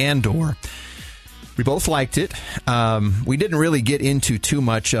about Andor. We both liked it. We didn't really get into too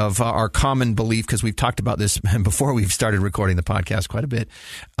much of our common belief, because we've talked about this before we've started recording the podcast quite a bit.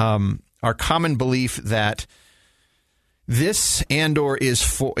 Our common belief that this Andor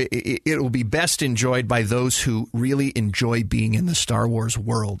it will be best enjoyed by those who really enjoy being in the Star Wars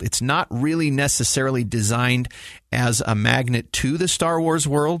world. It's not really necessarily designed as a magnet to the Star Wars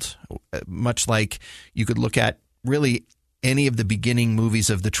world, much like you could look at really any of the beginning movies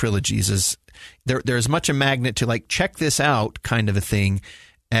of the trilogies. As they're as much a magnet to check this out kind of a thing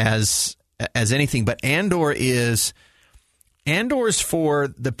as anything. But Andor is for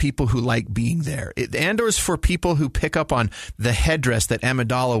the people who like being there. Andor is for people who pick up on the headdress that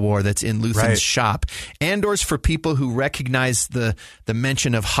Amidala wore that's in Luthen's shop. Andor is for people who recognize the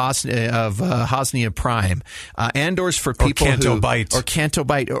mention of Hosnia Prime. Andor is for people Canto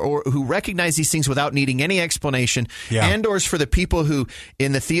Bight, or who recognize these things without needing any explanation. Yeah. Andor is for the people who,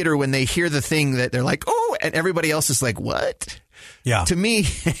 in the theater, when they hear the thing, that they're like, oh, and everybody else is like, what? Yeah. To me,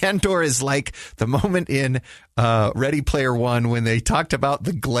 Andor is like the moment in Ready Player One when they talked about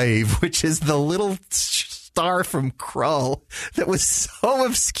the glaive, which is the little star from Krull that was so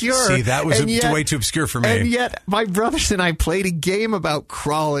obscure. See, that was way too obscure for me. And yet, my brothers and I played a game about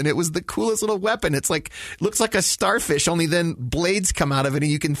Krull, and it was the coolest little weapon. It's it looks like a starfish, only then blades come out of it,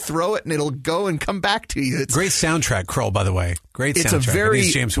 and you can throw it, and it'll go and come back to you. It's great soundtrack, Krull, by the way. Great soundtrack. It's a very,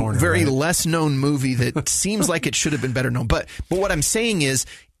 James Horner, very less known movie that seems like it should have been better known. But what I'm saying is,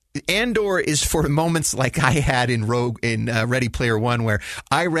 Andor is for moments like I had in Ready Player One, where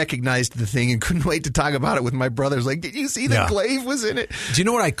I recognized the thing and couldn't wait to talk about it with my brothers. Like, did you see the glaive was in it? Do you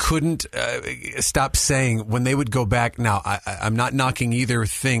know what I couldn't stop saying when they would go back? Now, I'm not knocking either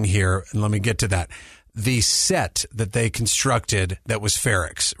thing here, and let me get to that. the set that they constructed that was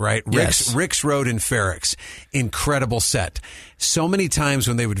Ferrix, right? Yes. Rick's Road in Ferrix. Incredible set. So many times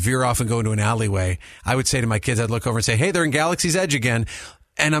when they would veer off and go into an alleyway, I would say to my kids, I'd look over and say, hey, they're in Galaxy's Edge again.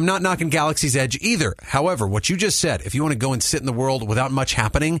 And I'm not knocking Galaxy's Edge either. However, what you just said, if you want to go and sit in the world without much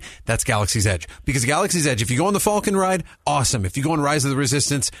happening, that's Galaxy's Edge. Because Galaxy's Edge, if you go on the Falcon ride, awesome. If you go on Rise of the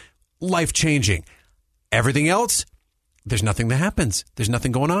Resistance, life-changing. Everything else, there's nothing that happens. There's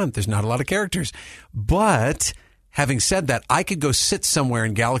nothing going on. There's not a lot of characters. But having said that, I could go sit somewhere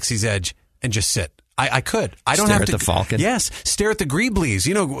in Galaxy's Edge and just sit. I could. I don't have to. Stare at the Falcon? Yes. Stare at the Greeblies.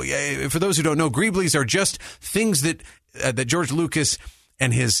 You know, for those who don't know, Greeblies are just things that George Lucas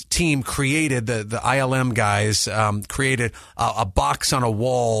and his team created, the ILM guys created a box on a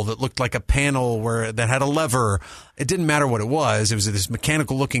wall that looked like a panel that had a lever. It didn't matter what it was. It was this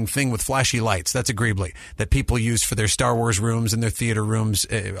mechanical looking thing with flashy lights. That's a Greebly that people use for their Star Wars rooms and their theater rooms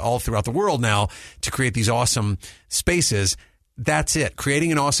all throughout the world now to create these awesome spaces. That's it.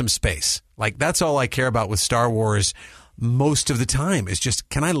 Creating an awesome space. Like, that's all I care about with Star Wars most of the time is just,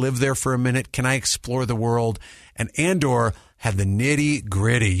 can I live there for a minute? Can I explore the world? And Andor had the nitty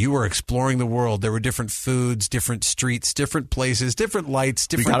gritty. You were exploring the world. There were different foods, different streets, different places, different lights,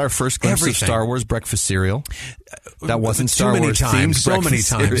 different We got our first glimpse of Star Wars breakfast cereal. That wasn't Star Wars themed so many breakfast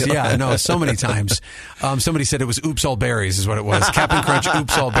times. cereal. Yeah, no, so many times. Somebody said it was Oops All Berries is what it was. Captain Crunch,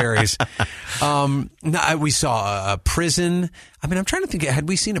 Oops All Berries. We saw a prison. I mean, I'm trying to think. Had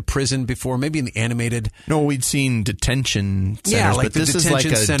we seen a prison before? Maybe in the animated. No, we'd seen detention centers. Yeah, like but the this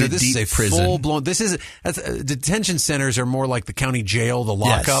detention is like center. a This is a prison. full blown. Detention centers are more like the county jail, the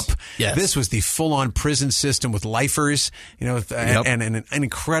lockup. Yes. This was the full on prison system with lifers. You know, and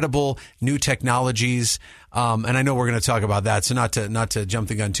incredible new technologies. And I know we're going to talk about that, so not to jump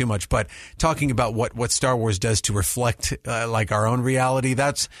the gun too much, but talking about what Star Wars does to reflect like our own reality.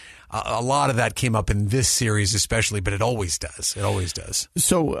 That's a lot of that came up in this series, especially, but it always does. It always does.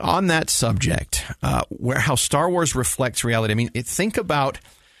 So on that subject, how Star Wars reflects reality. I mean, think about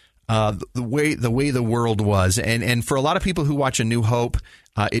the way the world was, and for a lot of people who watch A New Hope,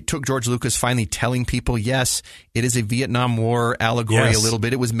 it took George Lucas finally telling people, yes, it is a Vietnam War allegory a little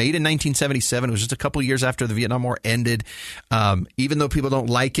bit. It was made in 1977. It was just a couple years after the Vietnam War ended. Even though people don't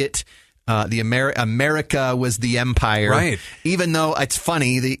like it, America was the empire. Right. Even though it's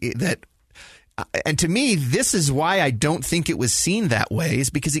funny and to me, this is why I don't think it was seen that way,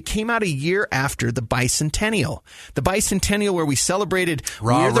 is because it came out a year after the bicentennial. The bicentennial where we celebrated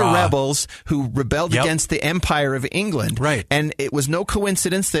we're the rebels who rebelled against the Empire of England. Right. And it was no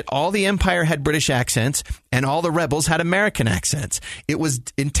coincidence that all the Empire had British accents and all the rebels had American accents. It was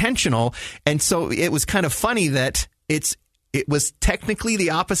intentional. And so it was kind of funny that it was technically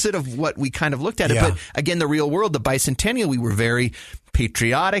the opposite of what we kind of looked at it. But again, the real world, the bicentennial, we were very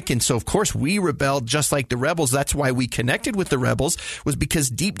patriotic. And so, of course, we rebelled just like the rebels. That's why we connected with the rebels, was because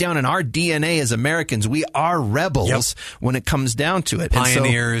deep down in our DNA as Americans, we are rebels when it comes down to it.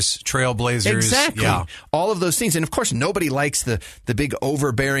 Pioneers, trailblazers. Exactly. Yeah. All of those things. And of course, nobody likes the big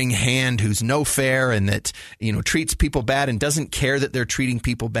overbearing hand who's no fair and that, treats people bad and doesn't care that they're treating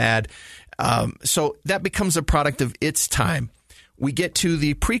people bad. So that becomes a product of its time. We get to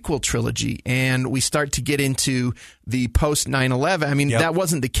the prequel trilogy and we start to get into the post 9/11. I mean, that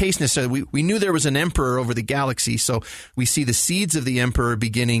wasn't the case necessarily. We knew there was an emperor over the galaxy. So we see the seeds of the emperor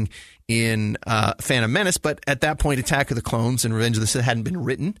beginning in Phantom Menace. But at that point, Attack of the Clones and Revenge of the Sith hadn't been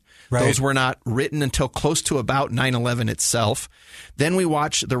written. Right. Those were not written until close to about 9/11 itself. Then we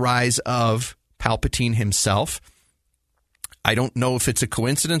watch the rise of Palpatine himself. I don't know if it's a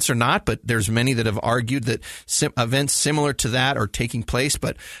coincidence or not, but there's many that have argued that events similar to that are taking place.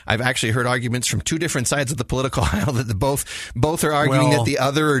 But I've actually heard arguments from two different sides of the political aisle that both are arguing that the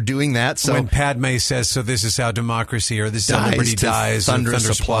other are doing that. So when Padme says, "So this is how democracy or this is how liberty dies," thunderous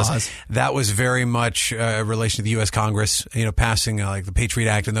applause. That was very much a relation to the U.S. Congress, passing like the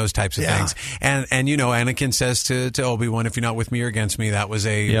Patriot Act and those types of things. And Anakin says to Obi-Wan, "If you're not with me, you're against me." That was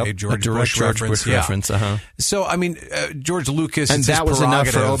a George Bush reference. So I mean, George Lucas, and that was enough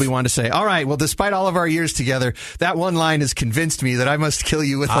for Obi-Wan to say, all right, well, despite all of our years together, that one line has convinced me that I must kill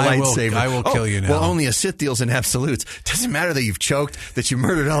you with a lightsaber. I will kill you now. Well, only a Sith deals in absolutes. Doesn't matter that you've choked, that you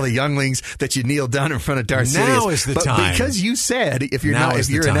murdered all the younglings, that you kneeled down in front of Darth Sidious. Now is the time. Because you said if you're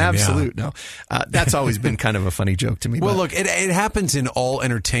an absolute. No, that's always been kind of a funny joke to me. Well, look, it happens in all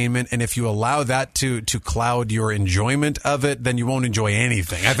entertainment, and if you allow that to cloud your enjoyment of it, then you won't enjoy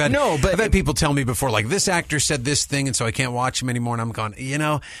anything. I've had people tell me before, like, this actor said this thing, and so I can't watch him anymore. And I'm going,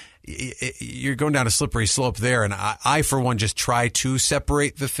 you're going down a slippery slope there. And I for one, just try to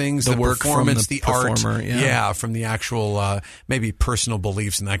separate the things, the work, performance, the art, from the actual maybe personal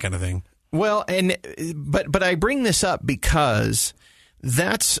beliefs and that kind of thing. Well, but I bring this up because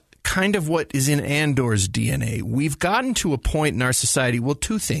that's kind of what is in Andor's DNA. We've gotten to a point in our society, well,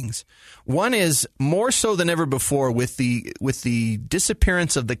 two things. One is more so than ever before with the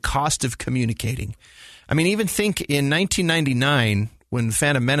disappearance of the cost of communicating. I mean, even think in 1999 when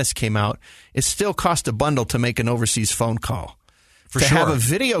Phantom Menace came out, it still cost a bundle to make an overseas phone call. To have a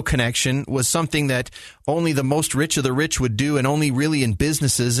video connection was something that only the most rich of the rich would do, and only really in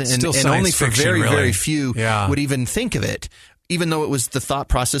businesses, and only for very few would even think of it. Even though it was the thought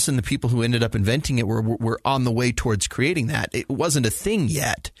process and the people who ended up inventing it were on the way towards creating that. It wasn't a thing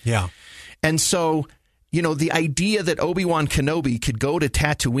yet. Yeah. And so, the idea that Obi-Wan Kenobi could go to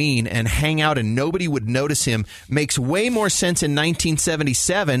Tatooine and hang out and nobody would notice him makes way more sense in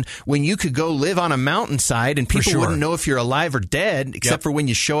 1977 when you could go live on a mountainside and people wouldn't know if you're alive or dead except for when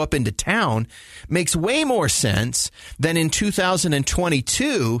you show up into town. Makes way more sense than in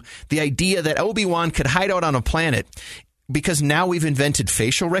 2022, the idea that Obi-Wan could hide out on a planet. Because now we've invented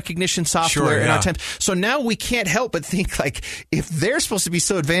facial recognition software in our time. So now we can't help but think, like, if they're supposed to be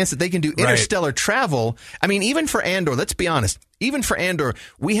so advanced that they can do interstellar travel, I mean, even for Andor, let's be honest, even for Andor,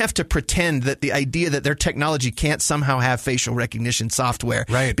 we have to pretend that the idea that their technology can't somehow have facial recognition software.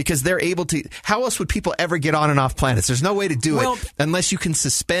 Right. Because they're able to. How else would people ever get on and off planets? There's no way to do it unless you can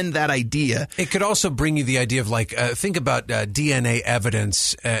suspend that idea. It could also bring you the idea of, like, think about DNA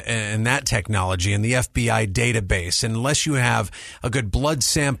evidence and that technology and the FBI database. Unless you have a good blood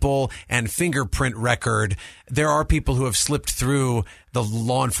sample and fingerprint record, there are people who have slipped through the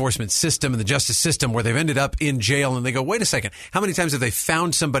law enforcement system and the justice system where they've ended up in jail, and they go, wait a second, how many times have they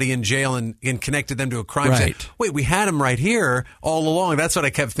found somebody in jail and connected them to a crime? Saying, wait, we had him right here all along. That's what I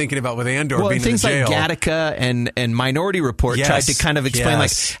kept thinking about with Andor being in the things jail. Like Gattaca and Minority Report tried to kind of explain,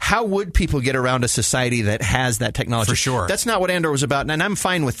 like, how would people get around a society that has that technology? For sure. That's not what Andor was about, and I'm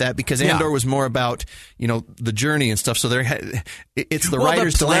fine with that because Andor was more about, the journey and stuff. So it's the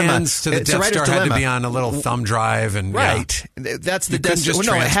writer's dilemma. Plans to the Death Star had to be on a little thumb drive, and that's the Death Star.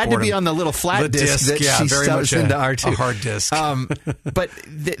 No, it had to be on the little flat disk that she stuffs into R2. A hard disk. But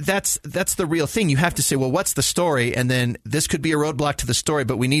that's the real thing. You have to say, well, what's the story? And then this could be a roadblock to the story,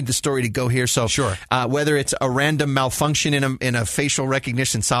 but we need the story to go here. So whether it's a random malfunction in a facial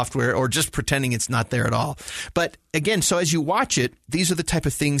recognition software or just pretending it's not there at all. But again, so as you watch it, these are the type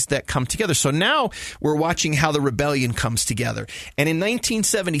of things that come together. So now we're watching how the rebellion comes together. And in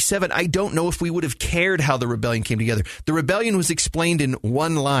 1977, I don't know if we would have cared how the rebellion came together. The rebellion was explained in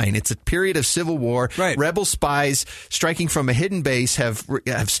one line. It's a period of civil war. Right. Rebel spies striking from a hidden base have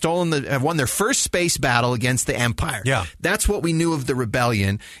won their first space battle against the Empire. Yeah. That's what we knew of the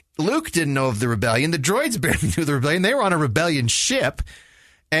rebellion. Luke didn't know of the rebellion. The droids barely knew the rebellion. They were on a rebellion ship,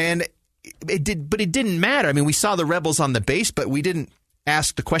 and it didn't matter. I mean, we saw the rebels on the base, but we didn't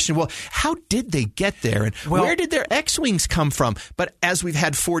ask the question, well, how did they get there? And where did their X-Wings come from? But as we've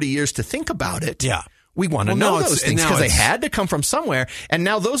had 40 years to think about it, we want to know those things because they had to come from somewhere. And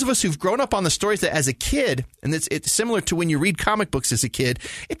now those of us who've grown up on the stories that as a kid, and it's similar to when you read comic books as a kid,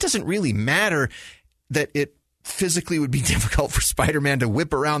 it doesn't really matter that it physically would be difficult for Spider-Man to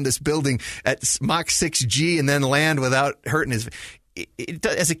whip around this building at Mach 6G and then land without hurting his...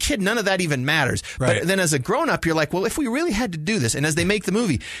 as a kid, none of that even matters. Right. But then as a grown-up, you're like, well, if we really had to do this, and as they make the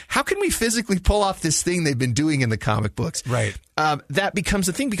movie, how can we physically pull off this thing they've been doing in the comic books? Right. That becomes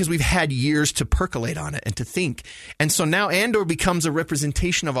a thing because we've had years to percolate on it and to think. And so now Andor becomes a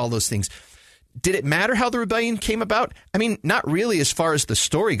representation of all those things. Did it matter how the rebellion came about? I mean, not really as far as the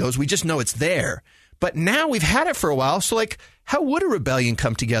story goes. We just know it's there. But now we've had it for a while, so like, how would a rebellion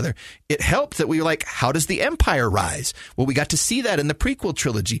come together? It helped that we were like, how does the Empire rise? Well, we got to see that in the prequel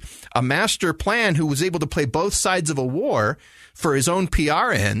trilogy. A master plan who was able to play both sides of a war for his own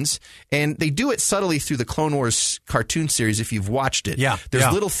PR ends, and they do it subtly through the Clone Wars cartoon series if you've watched it.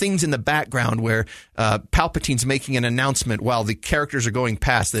 There's little things in the background where Palpatine's making an announcement while the characters are going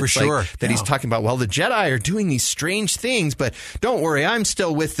past. That he's talking about, well, the Jedi are doing these strange things, but don't worry, I'm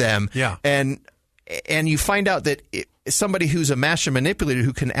still with them. And you find out that somebody who's a master manipulator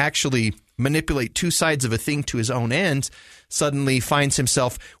who can actually manipulate two sides of a thing to his own ends suddenly finds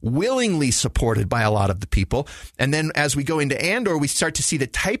himself willingly supported by a lot of the people. And then as we go into Andor, we start to see the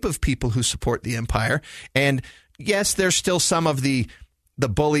type of people who support the Empire. And yes, there's still some of the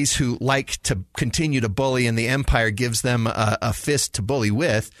bullies who like to continue to bully, and the Empire gives them a fist to bully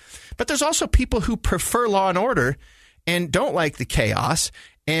with. But there's also people who prefer law and order and don't like the chaos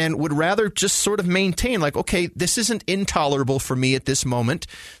and would rather just sort of maintain, like, okay, this isn't intolerable for me at this moment,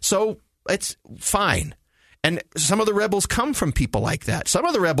 so it's fine. And some of the rebels come from people like that. Some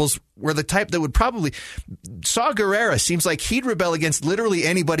of the rebels were the type that would probably... Saw Gerrera seems like he'd rebel against literally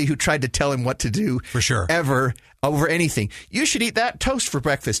anybody who tried to tell him what to do. For sure. Ever, over anything. You should eat that toast for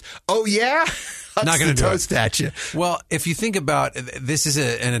breakfast. Oh, yeah? Not going to toast at you. Well, if you think about this is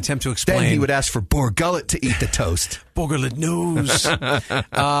an attempt to explain. Then he would ask for Borgullet to eat the toast. Borgullet knows.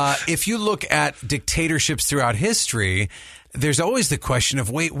 If you look at dictatorships throughout history, there's always the question of,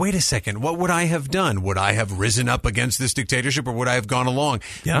 wait a second, what would I have done? Would I have risen up against this dictatorship, or would I have gone along?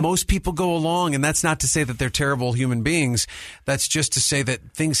 Yeah. Most people go along, and that's not to say that they're terrible human beings. That's just to say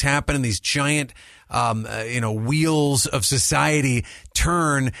that things happen and these giant wheels of society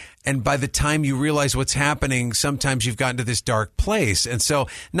turn, and by the time you realize what's happening, sometimes you've gotten to this dark place. And so,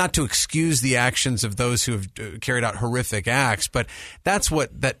 not to excuse the actions of those who have carried out horrific acts, but that's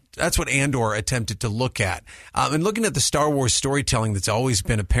what Andor attempted to look at. And looking at the Star Wars storytelling that's always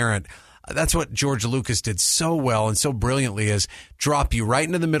been apparent, that's what George Lucas did so well and so brilliantly, is drop you right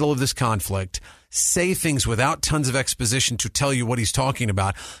into the middle of this conflict, say things without tons of exposition to tell you what he's talking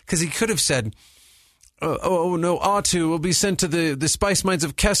about, because he could have said, oh no, R2 will be sent to the spice mines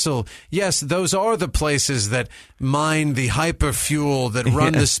of Kessel. Yes, those are the places that mine the hyperfuel that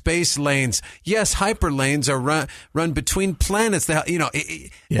run the space lanes. Yes, hyperlanes are run between planets. But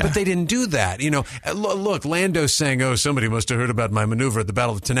they didn't do that. Look, Lando's saying, "Oh, somebody must have heard about my maneuver at the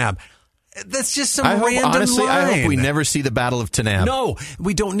Battle of Tanab." That's just some random line. I hope we never see the Battle of Tanab. No,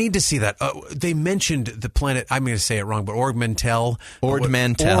 we don't need to see that. They mentioned the planet, I'm going to say it wrong, but Ord Mantell. Ord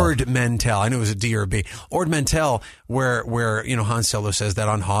Mantell. I knew it was a D or a B. Ord Mantell, where Han Solo says that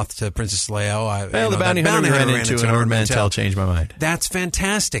on Hoth to Princess Leia. The bounty hunter ran into an Ord Mantell changed my mind. That's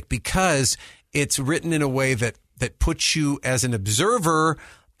fantastic, because it's written in a way that puts you as an observer,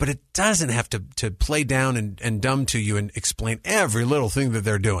 but it doesn't have to play down and dumb to you and explain every little thing that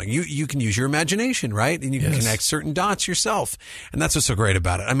they're doing. You can use your imagination, right? And you can connect certain dots yourself. And that's what's so great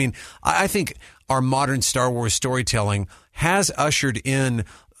about it. I mean, I think our modern Star Wars storytelling has ushered in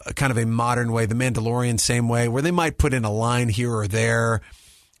kind of a modern way, The Mandalorian same way, where they might put in a line here or there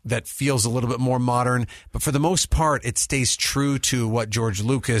that feels a little bit more modern. But for the most part, it stays true to what George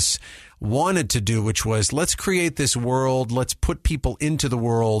Lucas wanted to do, which was, let's create this world, let's put people into the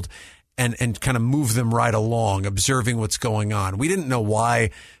world and kind of move them right along, observing what's going on. We didn't know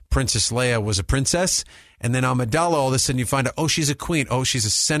why Princess Leia was a princess, and then Amidala, all of a sudden you find out, oh, she's a queen, oh, she's a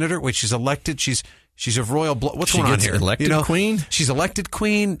senator, wait, she's elected, she's of royal blood. What's going on here? Elected queen? She's elected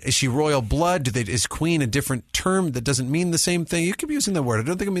queen. Is she royal blood? Is queen a different term that doesn't mean the same thing? You could be using the word. I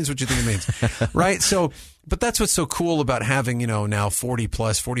don't think it means what you think it means. Right? So, but that's what's so cool about having, now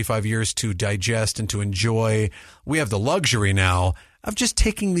 45 years to digest and to enjoy. We have the luxury now of just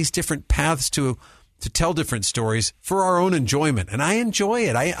taking these different paths to tell different stories for our own enjoyment. And I enjoy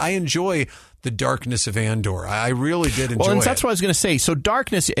it. I enjoy the darkness of Andor. I really did enjoy it. Well, that's what I was going to say. So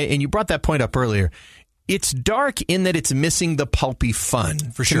darkness, and you brought that point up earlier, it's dark in that it's missing the pulpy fun.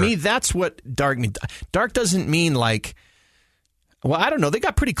 For sure. To me, that's what dark means. Dark doesn't mean like, well, I don't know. They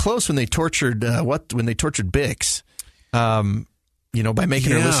got pretty close when they tortured Bix. By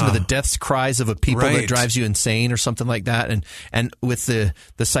making her listen to the death cries of a people that drives you insane or something like that. And with the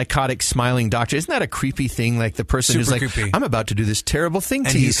psychotic smiling doctor, isn't that a creepy thing? Like the person who's like, creepy. I'm about to do this terrible thing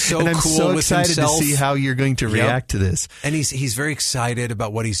to you. He's so and I'm cool so with excited himself. to see how you're going to react to this. And he's very excited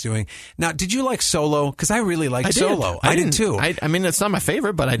about what he's doing. Now, did you like Solo? Because I really liked Solo. I did too. I mean, it's not my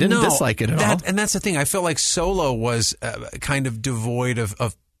favorite, but I didn't dislike it at all. And that's the thing. I felt like Solo was kind of devoid of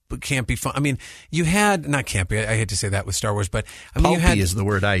campy fun. I mean, you had not campy. I hate to say that with Star Wars, but I mean, pulpy is the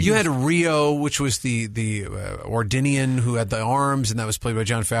word I use. You had Rio, which was the Ordinian who had the arms, and that was played by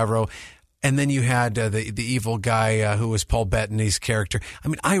Jon Favreau. And then you had the evil guy who was Paul Bettany's character. I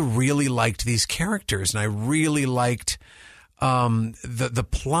mean, I really liked these characters, and I really liked the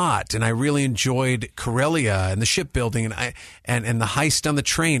plot, and I really enjoyed Corellia and the shipbuilding and the heist on the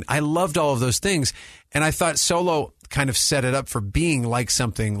train. I loved all of those things, and I thought Solo kind of set it up for being like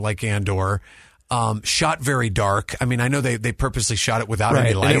something like Andor. Shot very dark. I mean, I know they purposely shot it without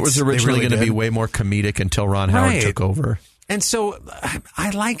any lights. And it was originally going to be way more comedic until Ron Howard took over. And so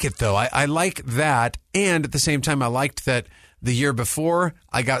I like it, though. I like that. And at the same time, I liked that the year before,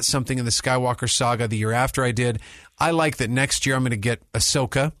 I got something in the Skywalker saga. The year after I did. I like that next year I'm going to get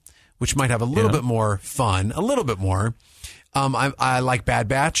Ahsoka, which might have a little bit more fun, a little bit more. I like Bad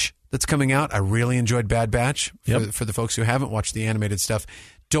Batch that's coming out. I really enjoyed Bad Batch. For the folks who haven't watched the animated stuff,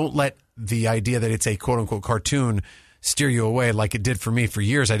 don't let the idea that it's a quote-unquote cartoon steer you away like it did for me for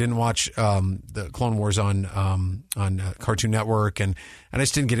years. I didn't watch the Clone Wars on Cartoon Network, and I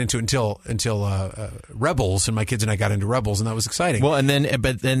just didn't get into it until Rebels, and my kids and I got into Rebels, and that was exciting. Well,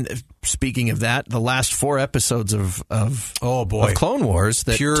 but then speaking of that, the last 4 episodes of Clone Wars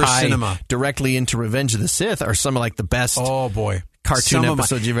that pure tie cinema directly into Revenge of the Sith are some of like the best. Oh boy. Cartoon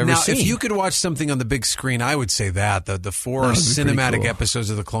episodes you've ever seen. Now, if you could watch something on the big screen, I would say that the 4 cinematic episodes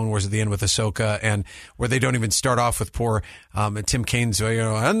of the Clone Wars at the end with Ahsoka, and where they don't even start off with poor Tim Kane's,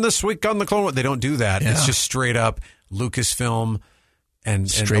 and this week on the Clone Wars, they don't do that. Yeah. It's just straight up Lucasfilm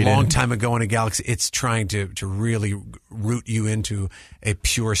and a long time ago in a galaxy. It's trying to really root you into a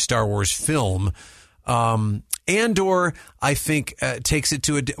pure Star Wars film. Andor, I think, takes it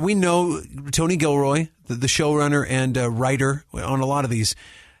to we know Tony Gilroy, the showrunner and writer on a lot of these.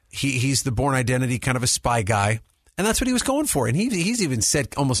 He's the Bourne Identity kind of a spy guy, and that's what he was going for. And he's even said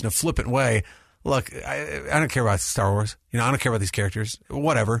almost in a flippant way, "Look, I don't care about Star Wars. I don't care about these characters,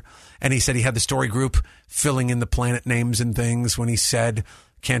 whatever." And he said he had the story group filling in the planet names and things when he said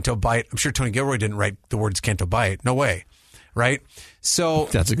Canto Bight. I'm sure Tony Gilroy didn't write the words Canto Bight. No way. Right? So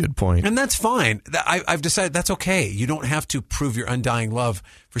that's a good point. And that's fine. I've decided that's okay. You don't have to prove your undying love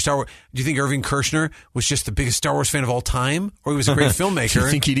for Star Wars. Do you think Irving Kershner was just the biggest Star Wars fan of all time? Or he was a great filmmaker? Do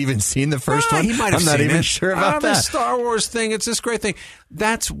you think he'd even seen the first one? He might have I'm not even sure about that. The Star Wars thing, it's this great thing.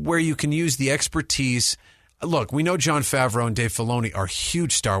 That's where you can use the expertise. Look, we know Jon Favreau and Dave Filoni are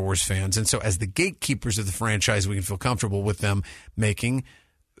huge Star Wars fans. And so as the gatekeepers of the franchise, we can feel comfortable with them making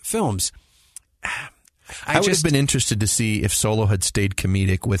films. I would have been interested to see if Solo had stayed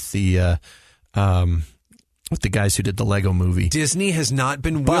comedic with the guys who did the Lego movie. Disney has not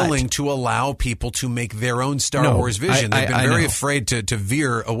been willing to allow people to make their own Star Wars vision. They've been very afraid to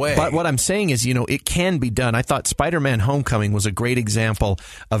veer away. But what I'm saying is, it can be done. I thought Spider-Man Homecoming was a great example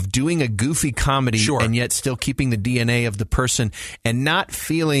of doing a goofy comedy and yet still keeping the DNA of the person and not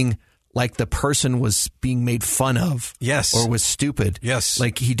feeling like the person was being made fun of, yes, or was stupid, yes.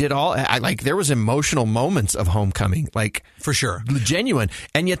 Like he did all. There was emotional moments of Homecoming, like for sure, genuine,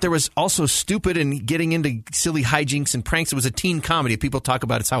 and yet there was also stupid and getting into silly hijinks and pranks. It was a teen comedy. People talk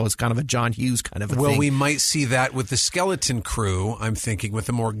about it's how it's kind of a John Hughes kind of a thing. Well, we might see that with the Skeleton Crew. I'm thinking with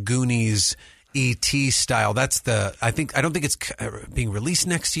the more Goonies E.T. style. I don't think it's being released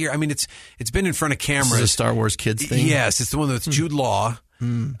next year. I mean, it's been in front of cameras. This is a Star Wars kids thing. Yes, it's the one with Jude Law.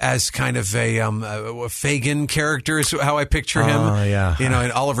 As kind of a Fagin character is how I picture him.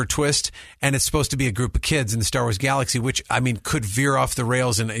 And Oliver Twist. And it's supposed to be a group of kids in the Star Wars galaxy, which, I mean, could veer off the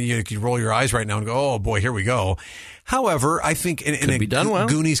rails and you could roll your eyes right now and go, oh boy, here we go. However, I think in a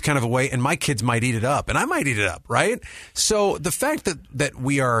Goonies kind of a way, and my kids might eat it up, and I might eat it up, right? So the fact that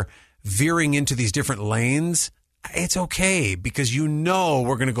we are veering into these different lanes, it's okay, because we're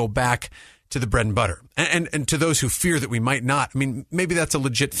going to go back to the bread and butter. And to those who fear that we might not, I mean, maybe that's a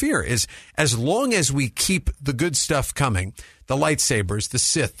legit fear, is as long as we keep the good stuff coming, the lightsabers, the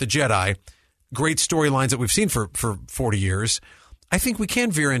Sith, the Jedi, great storylines that we've seen for 40 years, I think we can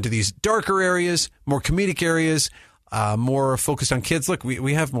veer into these darker areas, more comedic areas, more focused on kids. Look,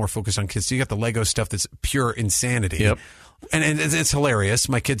 we have more focused on kids. So you got the Lego stuff that's pure insanity. Yep. And it's hilarious.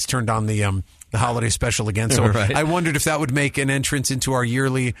 My kids turned on the holiday special again. So right. I wondered if that would make an entrance into our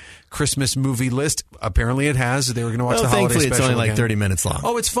yearly Christmas movie list. Apparently it has. They were going to watch the holiday special. Thankfully, it's only again. like 30 minutes long.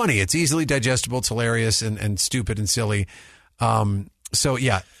 Oh, it's funny. It's easily digestible. It's hilarious and stupid and silly. So,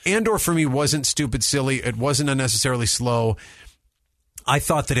 yeah, Andor for me wasn't stupid, silly. It wasn't unnecessarily slow. I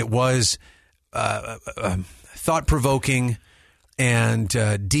thought that it was thought-provoking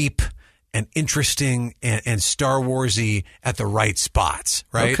and deep and interesting and Star Wars-y at the right spots,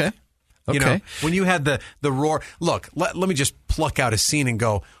 right? Okay. When you had the roar. Look, let me just pluck out a scene and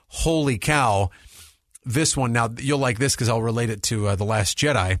go, holy cow, this one. Now, you'll like this because I'll relate it to The Last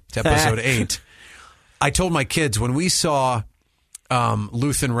Jedi, to episode 8. I told my kids when we saw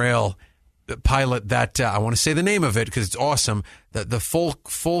Luthen Rael pilot that, I want to say the name of it because it's awesome, the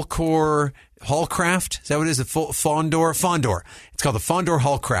Fulcor Hallcraft, is that what it is? The Fondor. It's called the Fondor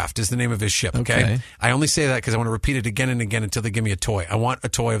Hallcraft is the name of his ship, okay? I only say that because I want to repeat it again and again until they give me a toy. I want a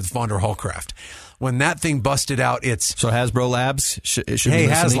toy of the Fondor Hallcraft. When that thing busted out, So Hasbro Labs should be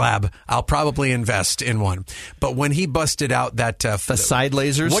HasLab, I'll probably invest in one. But when he busted out that... the side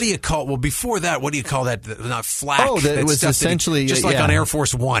lasers? What do you call... Well, before that, what do you call that? Not flak. Oh, it was essentially... Just like on Air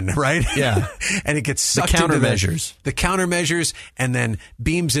Force One, right? Yeah. And it gets sucked into the countermeasures, and then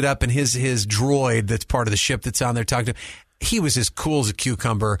beams it up, and his droid that's part of the ship that's on there talking to him. He was as cool as a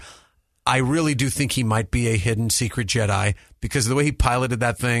cucumber. I really do think he might be a hidden secret Jedi because of the way he piloted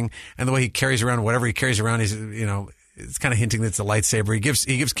that thing and the way he carries around whatever he carries around. He's, it's kind of hinting that it's a lightsaber. He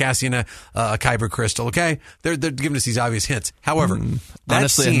gives Cassian a kyber crystal. Okay, they're giving us these obvious hints. However,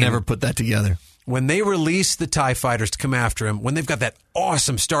 honestly, scene, I never put that together. When they release the TIE fighters to come after him, when they've got that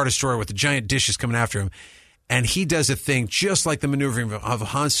awesome Star Destroyer with the giant dishes coming after him, and he does a thing just like the maneuvering of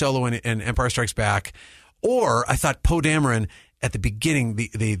Han Solo in Empire Strikes Back, or I thought Poe Dameron at the beginning,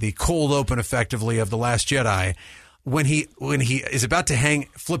 the cold open effectively of The Last Jedi, when he is about to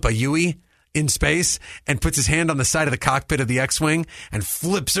flip a Yui in space and puts his hand on the side of the cockpit of the X-Wing and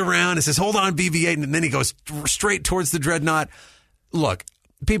flips around and says, "Hold on, BB-8," and then he goes straight towards the Dreadnought. Look,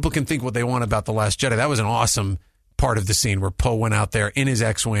 people can think what they want about The Last Jedi. That was an awesome part of the scene where Poe went out there in his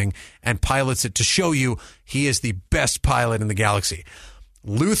X-Wing and pilots it to show you he is the best pilot in the galaxy.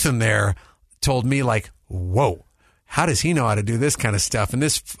 Luthen there told me, like, whoa, how does he know how to do this kind of stuff? And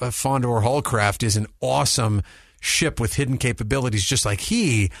this Fondor Hullcraft is an awesome ship with hidden capabilities, just like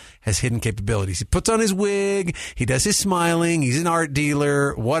he has hidden capabilities. He puts on his wig, he does his smiling, he's an art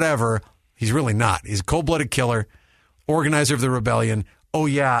dealer, whatever. He's really not. He's a cold-blooded killer, organizer of the rebellion. Oh,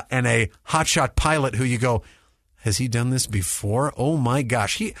 yeah, and a hotshot pilot who you go, has he done this before? Oh, my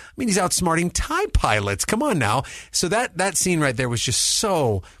gosh. He's outsmarting TIE pilots. Come on now. So that scene right there was just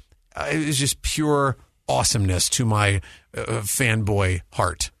so, it was just pure awesomeness to my fanboy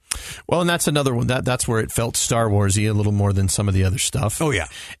heart. Well, and that's another one. That's where it felt Star Wars-y a little more than some of the other stuff. Oh, yeah.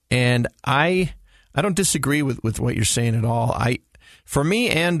 And I don't disagree with what you're saying at all. For me,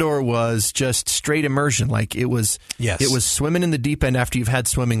 Andor was just straight immersion. Like it was swimming in the deep end after you've had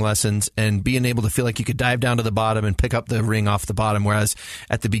swimming lessons and being able to feel like you could dive down to the bottom and pick up the ring off the bottom. Whereas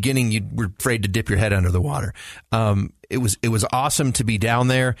at the beginning, you were afraid to dip your head under the water. It was awesome to be down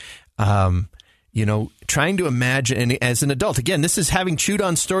there. Trying to imagine, and as an adult, again, this is having chewed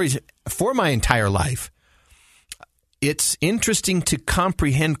on stories for my entire life. It's interesting to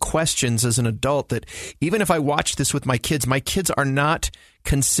comprehend questions as an adult that even if I watch this with my kids are not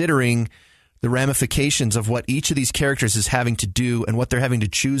considering the ramifications of what each of these characters is having to do and what they're having to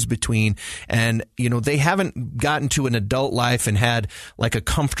choose between. And, they haven't gotten to an adult life and had like a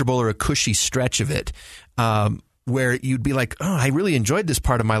comfortable or a cushy stretch of it. Where you'd be like, oh, I really enjoyed this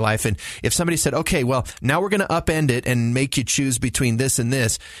part of my life. And if somebody said, okay, well, now we're going to upend it and make you choose between this and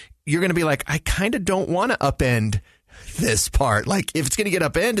this, you're going to be like, I kind of don't want to upend this part. Like, if it's going to get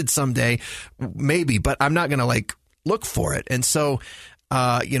upended someday, maybe, but I'm not going to look for it. And so,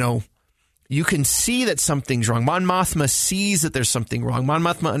 you can see that something's wrong. Mon Mothma sees that there's something wrong. Mon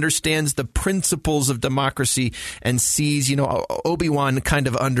Mothma understands the principles of democracy and sees, Obi-Wan kind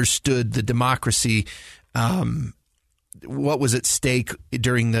of understood the democracy. What was at stake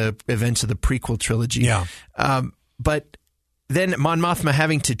during the events of the prequel trilogy. Yeah. But then Mon Mothma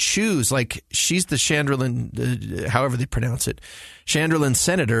having to choose, she's the Chandrilan, however they pronounce it, Chandrilan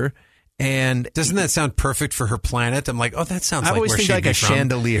senator. And doesn't that sound perfect for her planet? I'm like, oh, that sounds I like always where think she'd like be a from.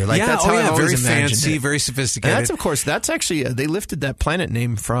 chandelier. That's how I always very imagined fancy, it. very sophisticated. And that's actually, they lifted that planet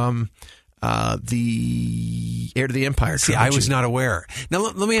name from the Heir to the Empire trilogy. See, I was not aware. Now,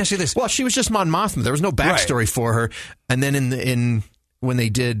 let me ask you this. Well, she was just Mon Mothma. There was no backstory for her. And then when they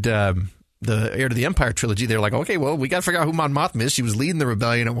did the Heir to the Empire trilogy, they're like, okay, well, we got to figure out who Mon Mothma is. She was leading the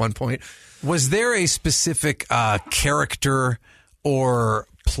rebellion at one point. Was there a specific character or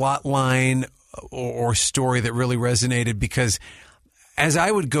plot line or story that really resonated? Because as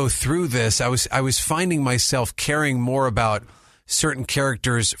I would go through this, I was finding myself caring more about certain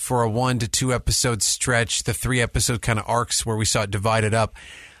characters for a 1 to 2 episode stretch, the 3 episode kind of arcs where we saw it divided up.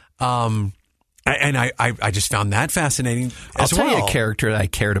 And I just found that fascinating. I'll tell you a character that I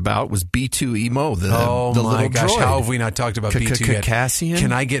cared about was B2 Emo, the little gosh, droid. how have we not talked about B2 yet? Cassian?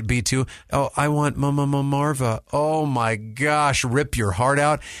 Can I get B2? Oh, I want Marva. Oh my gosh, rip your heart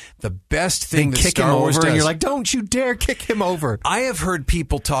out. The best thing that kick Star him Wars over, does. and you're like, don't you dare kick him over. I have heard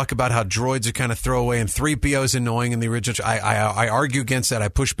people talk about how droids are kind of throwaway and 3PO is annoying in the original. I argue against that. I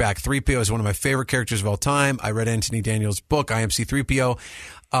push back. 3PO is one of my favorite characters of all time. I read Anthony Daniels' book, I Am C-3PO.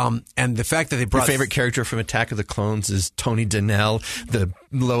 And the fact that they brought... Your favorite character from Attack of the Clones is Tony Donnell, the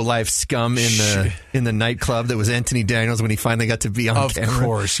low-life scum in the nightclub that was Anthony Daniels when he finally got to be on camera. Of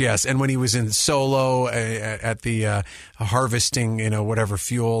course, yes. And when he was in Solo at the harvesting, whatever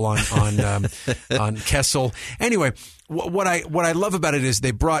fuel on Kessel. Anyway, what I love about it is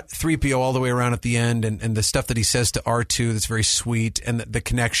they brought 3PO all the way around at the end, and the stuff that he says to R2 that's very sweet, and the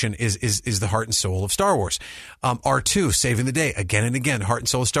connection is the heart and soul of Star Wars. R2 saving the day again and again, heart and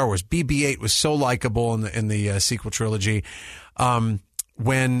soul of Star Wars. BB-8 was so likable in the sequel trilogy.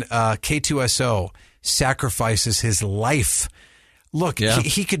 When K2SO sacrifices his life. Look,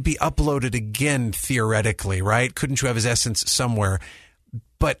 he could be uploaded again theoretically, right? Couldn't you have his essence somewhere?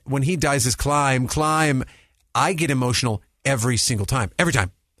 But when he dies as Climb, I get emotional every single time. Every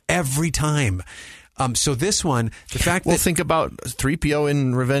time. So this one, the fact that... think about 3PO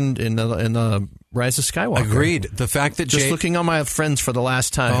in Revenge in the Rise of Skywalker. Agreed. The fact that just looking on my friends for the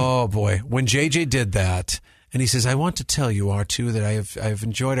last time. Oh boy, when JJ did that, and he says, "I want to tell you, R2, that I have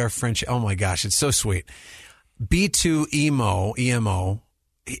enjoyed our friendship." Oh my gosh, it's so sweet. B2 EMO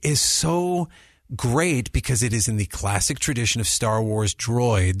is so great because it is in the classic tradition of Star Wars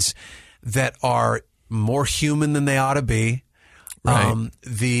droids that are more human than they ought to be. Right.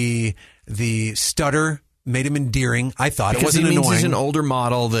 The stutter made him endearing. I thought because it wasn't annoying. He's an older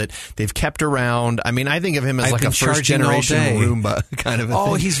model that they've kept around. I mean, I think of him as like a first generation Roomba kind of a thing.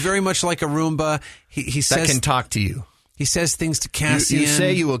 Oh, he's very much like a Roomba. He says, that can talk to you. He says things to Cassian. You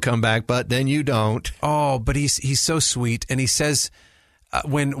say you will come back, but then you don't. Oh, but he's so sweet, and he says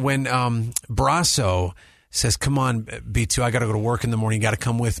when Brasso says, "Come on, B2, I got to go to work in the morning. You got to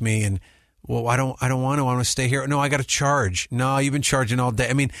come with me." And well, I don't want to. I want to stay here. No, I got to charge. No, you've been charging all day.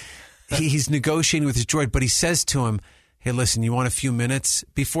 I mean, he's negotiating with his droid, but he says to him, "Hey, listen, you want a few minutes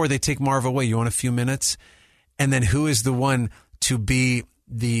before they take Marv away? You want a few minutes?" And then who is the one to be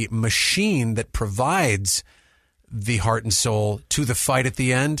the machine that provides the heart and soul to the fight at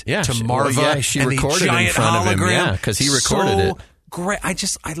the end? Yeah, to Marva. She and recorded the in front hologram. of him. Yeah, because he recorded it. Great.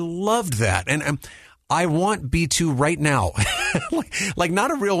 I loved that. And I want B2 right now. like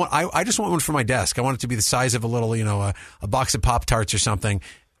not a real one. I just want one for my desk. I want it to be the size of a little, a box of Pop-Tarts or something.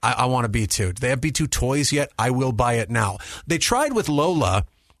 I want a B2. Do they have B2 toys yet? I will buy it now. They tried with Lola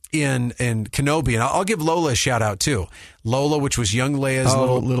in Kenobi, and I'll give Lola a shout out too. Lola, which was young Leia's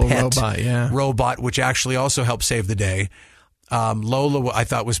little pet robot, which actually also helped save the day. Lola, I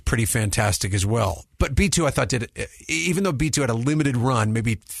thought, was pretty fantastic as well. But B2, I thought, did it, even though B2 had a limited run,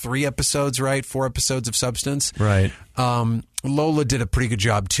 maybe 4 episodes of Substance. Right. Lola did a pretty good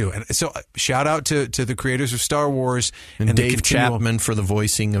job too. And so shout out to the creators of Star Wars. And Dave Chapman for the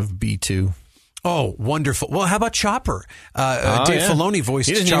voicing of B2. Oh, wonderful. Well, how about Chopper? Dave Filoni voiced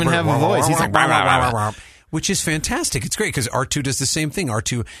Chopper. He doesn't even have a voice. He's like... Which is fantastic. It's great because R2 does the same thing.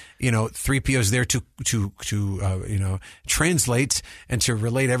 R2, 3PO is there to translate and to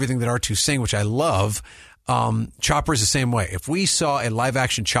relate everything that R2's saying, which I love. Chopper is the same way. If we saw a live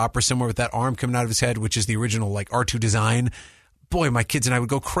action Chopper somewhere with that arm coming out of his head, which is the original like R2 design, boy, my kids and I would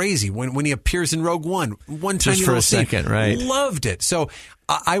go crazy when he appears in Rogue One. One tiny just for a scene. second, right? Loved it. So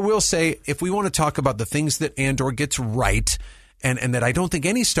I will say, if we want to talk about the things that Andor gets right, and that I don't think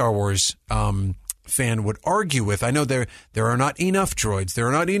any Star Wars fan would argue with. I know there are not enough droids. There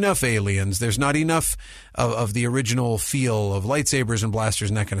are not enough aliens. There's not enough of the original feel of lightsabers and blasters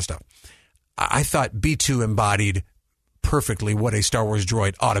and that kind of stuff. I thought B2 embodied perfectly what a Star Wars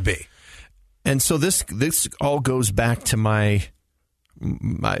droid ought to be. And so this all goes back to my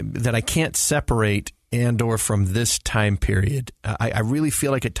that I can't separate Andor from this time period. I really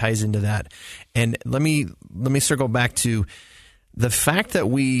feel like it ties into that. And let me circle back to the fact that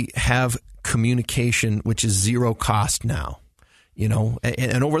we have communication, which is zero cost now,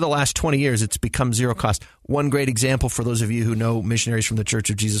 and over the last 20 years, it's become zero cost. One great example for those of you who know missionaries from the Church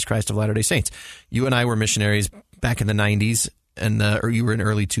of Jesus Christ of Latter-day Saints. You and I were missionaries back in the 90s, or you were in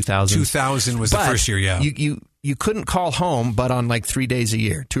early 2000s. 2000 was the first year, yeah. You couldn't call home, but on like 3 days a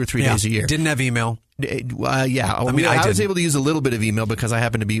year, 2 or 3 days a year. Didn't have email. Yeah. I was able to use a little bit of email because I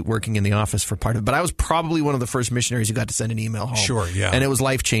happened to be working in the office for part of it. But I was probably one of the first missionaries who got to send an email home. Sure, yeah. And it was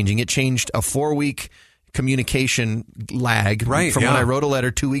life-changing. It changed a 4-week communication lag from when I wrote a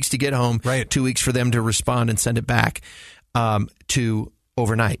letter, 2 weeks to get home, 2 weeks for them to respond and send it back, to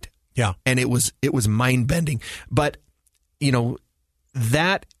overnight. Yeah. And it was mind-bending. But,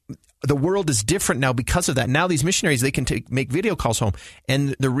 that... The world is different now because of that. Now these missionaries, they can make video calls home.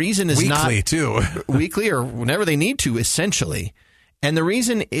 And the reason is weekly, too. Weekly or whenever they need to, essentially. And the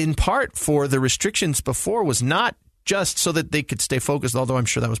reason, in part, for the restrictions before was not just so that they could stay focused, although I'm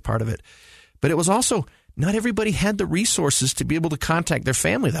sure that was part of it. But it was also not everybody had the resources to be able to contact their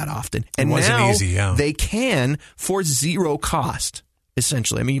family that often. And it wasn't now easy, yeah. They can for zero cost.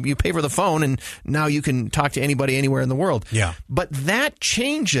 Essentially. I mean, you pay for the phone and now you can talk to anybody anywhere in the world. Yeah. But that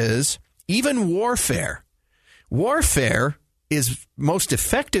changes even warfare. Warfare is most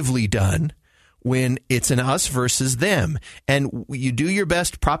effectively done when it's an us versus them. And you do your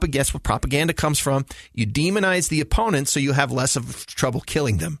best. Guess what propaganda comes from? You demonize the opponent so you have less of trouble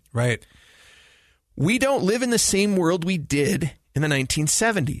killing them. Right. We don't live in the same world we did in the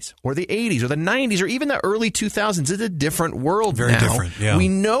 1970s or the 80s or the 90s or even the early 2000s. It's a different world Very now. different, yeah. We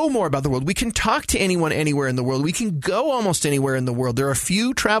know more about the world. We can talk to anyone anywhere in the world. We can go almost anywhere in the world. There are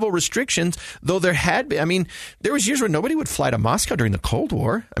few travel restrictions, though there had been. I mean, there was years where nobody would fly to Moscow during the Cold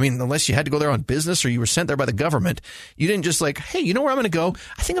War. I mean, unless you had to go there on business or you were sent there by the government. You didn't just like, hey, you know where I'm going to go?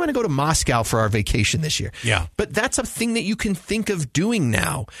 I think I'm going to go to Moscow for our vacation this year. Yeah. But that's a thing that you can think of doing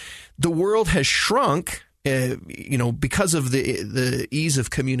now. The world has shrunk. Because of the ease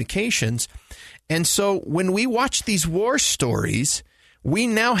of communications. And so when we watch these war stories, we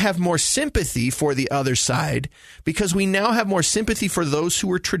now have more sympathy for the other side because we now have more sympathy for those who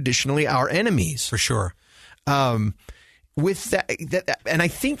were traditionally our enemies. For sure. With that, and I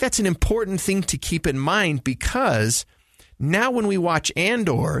think that's an important thing to keep in mind because now when we watch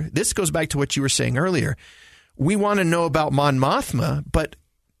Andor, this goes back to what you were saying earlier. We want to know about Mon Mothma, but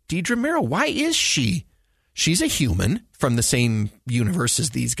Dedra Meero, why is she? She's a human from the same universe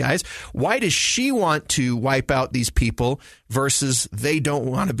as these guys. Why does she want to wipe out these people versus they don't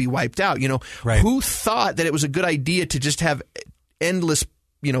want to be wiped out? Right. Who thought that it was a good idea to just have endless,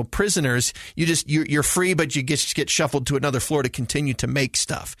 prisoners? You're free, but you get shuffled to another floor to continue to make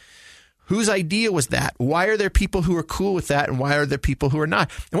stuff. Whose idea was that? Why are there people who are cool with that, and why are there people who are not?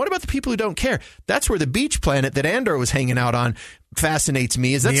 And what about the people who don't care? That's where the beach planet that Andor was hanging out on fascinates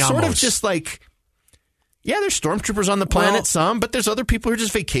me. Is that sort of just like... Yeah, there's stormtroopers on the planet, but there's other people who are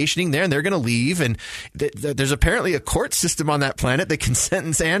just vacationing there, and they're going to leave. And there's apparently a court system on that planet that can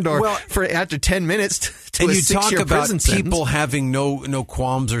sentence Andor for after 10 minutes to a 6-year prison sentence. People having no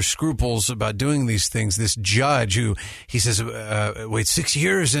qualms or scruples about doing these things. This judge who, he says, wait, 6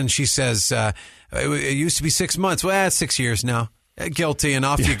 years? And she says, it used to be 6 months. Well, it's 6 years now. Guilty, and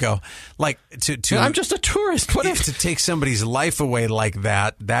off you go. Like I'm just a tourist. What to take somebody's life away like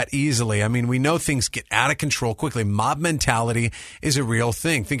that easily? I mean, we know things get out of control quickly. Mob mentality is a real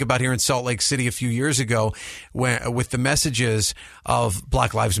thing. Think about here in Salt Lake City a few years ago, with the messages of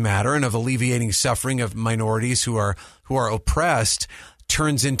Black Lives Matter and of alleviating suffering of minorities who are oppressed.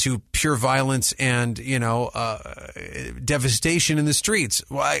 Turns into pure violence and, devastation in the streets.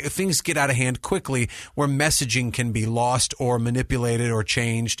 Things get out of hand quickly where messaging can be lost or manipulated or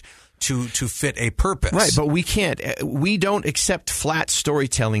changed to fit a purpose. Right, but we don't accept flat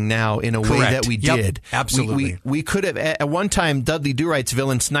storytelling now in a way that we did. Absolutely. We could have, at one time, Dudley Do-Right's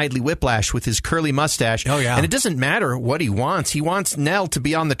villain, Snidely Whiplash, with his curly mustache. Oh, yeah. And it doesn't matter what he wants. He wants Nell to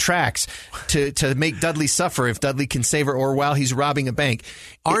be on the tracks to make Dudley suffer if Dudley can save her or while he's robbing a bank.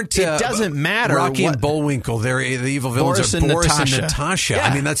 It doesn't matter. Rocky and Bullwinkle, the evil villains are Boris and Natasha. Yeah.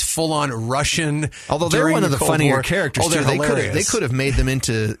 I mean, that's full-on Russian. Although they're one of the funnier characters, too. They could have made them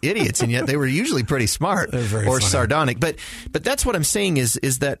into idiots, and yet they were usually pretty smart or funny. sardonic. But that's what I'm saying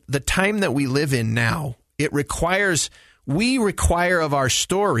is that the time that we live in now, we require of our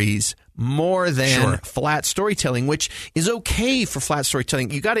stories more than flat storytelling, which is okay for flat storytelling.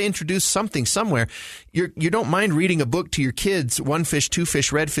 You got to introduce something somewhere. You don't mind reading a book to your kids, one fish, two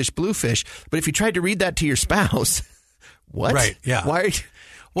fish, red fish, blue fish. But if you tried to read that to your spouse, what? Right, yeah. Why are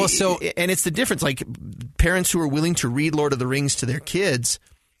you... And it's the difference. Like parents who are willing to read Lord of the Rings to their kids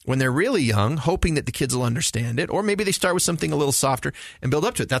when they're really young, hoping that the kids will understand it, or maybe they start with something a little softer and build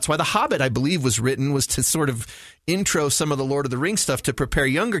up to it. That's why The Hobbit, I believe, was to sort of intro some of the Lord of the Rings stuff to prepare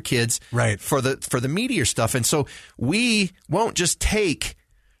younger kids for the meatier stuff. And so we won't just take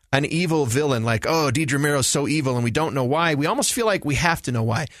an evil villain like, Dedra Meero's so evil and we don't know why. We almost feel like we have to know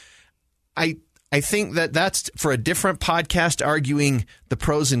why. I think that's for a different podcast, arguing the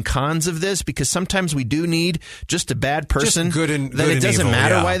pros and cons of this, because sometimes we do need just a bad person. Just good and it doesn't evil,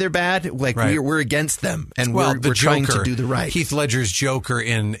 ma's why they're bad. Like we're against them, and we're trying to do the right. Heath Ledger's Joker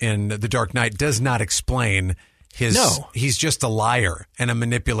in The Dark Knight does not explain his. No, he's just a liar and a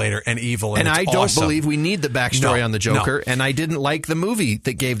manipulator and evil. And I don't awesome. believe we need the backstory on the Joker. No. And I didn't like the movie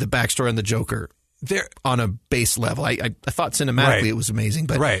that gave the backstory on the Joker. On a base level, I thought cinematically it was amazing,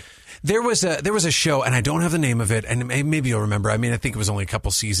 but There was a show, and I don't have the name of it, and maybe you'll remember. I mean, I think it was only a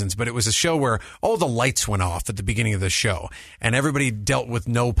couple seasons, but it was a show where all the lights went off at the beginning of the show, and everybody dealt with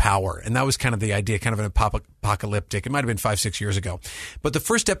no power, and that was kind of the idea, kind of an apocalyptic. It might have been 5-6 years ago, but the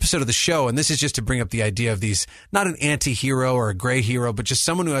first episode of the show, and this is just to bring up the idea of these, not an anti-hero or a gray hero, but just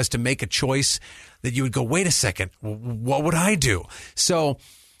someone who has to make a choice that you would go, wait a second, what would I do? So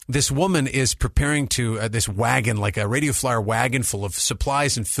this woman is preparing to this wagon, like a Radio Flyer wagon full of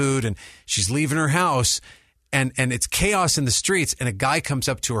supplies and food, and she's leaving her house, and it's chaos in the streets, and a guy comes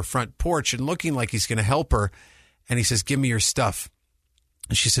up to her front porch and looking like he's going to help her, and he says, "Give me your stuff."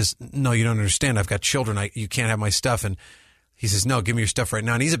 And she says, "No, you don't understand. I've got children. You can't have my stuff." And he says, "No, give me your stuff right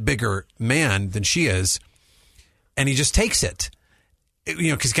now." And he's a bigger man than she is, and he just takes it.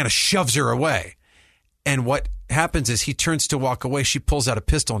 because he kind of shoves her away. And what happens is he turns to walk away. She pulls out a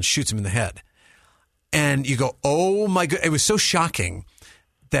pistol and shoots him in the head. And you go, oh my God. It was so shocking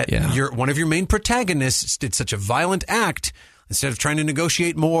that one of your main protagonists did such a violent act. Instead of trying to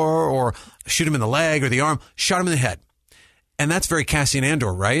negotiate more or shoot him in the leg or the arm, shot him in the head. And that's very Cassian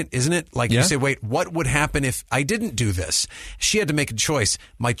Andor, right? Isn't it? Like you say, wait, what would happen if I didn't do this? She had to make a choice.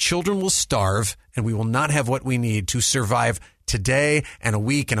 My children will starve and we will not have what we need to survive today and a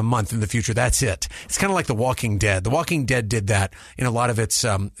week and a month in the future. That's it. It's kind of like The Walking Dead. The Walking Dead did that in a lot of its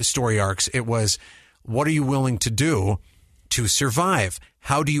story arcs. It was, what are you willing to do to survive?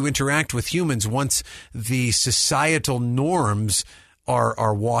 How do you interact with humans once the societal norms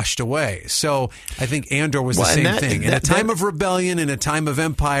are washed away? So I think Andor was the same thing. In a time of rebellion, in a time of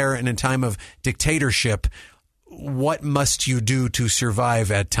empire, and in a time of dictatorship, what must you do to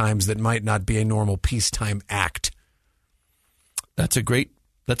survive at times that might not be a normal peacetime act? That's a great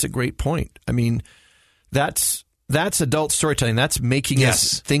point. I mean, that's adult storytelling. That's making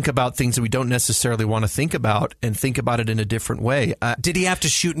us think about things that we don't necessarily want to think about and think about it in a different way. Did he have to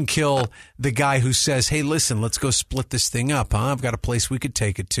shoot and kill the guy who says, hey, listen, let's go split this thing up, huh? I've got a place we could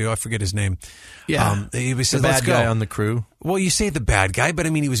take it to. I forget his name. Yeah. He said, the bad let's go. guy on the crew. Well, you say the bad guy, but I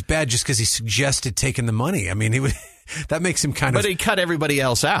mean, he was bad just because he suggested taking the money. I mean, that makes him kind of... But he cut everybody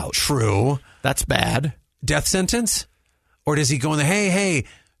else out. True. That's bad. Death sentence? Or does he go in the, hey...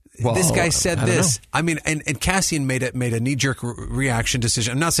 Well, this guy said this. I mean, and Cassian made a knee-jerk reaction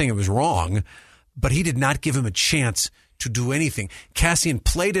decision. I'm not saying it was wrong, but he did not give him a chance to do anything. Cassian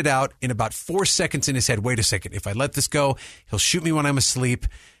played it out in about 4 seconds in his head. Wait a second. If I let this go, he'll shoot me when I'm asleep.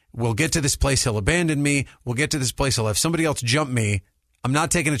 We'll get to this place. He'll abandon me. We'll get to this place. He'll have somebody else jump me. I'm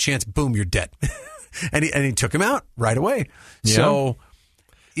not taking a chance. Boom, you're dead. and he took him out right away. Yeah. So...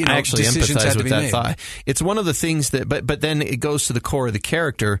 I actually empathize with that thought. It's one of the things that, but then it goes to the core of the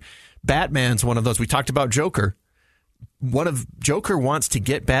character. Batman's one of those. We talked about Joker. Joker wants to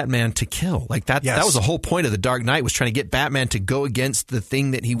get Batman to kill. Like that. Yes. That was the whole point of The Dark Knight, was trying to get Batman to go against the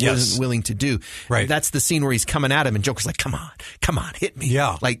thing that he wasn't willing to do. Right. That's the scene where he's coming at him, and Joker's like, "Come on, hit me."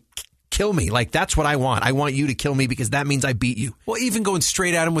 Yeah. Like, kill me. Like, that's what I want. I want you to kill me because that means I beat you. Well, even going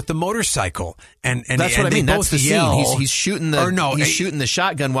straight at him with the motorcycle, and that's what I mean. That's the yell. Scene. He's shooting shooting the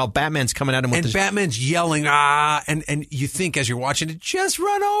shotgun while Batman's coming at him with Batman's yelling, and you think as you're watching it, just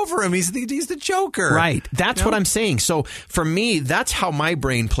run over him. He's the Joker. Right. That's what I'm saying. So for me, that's how my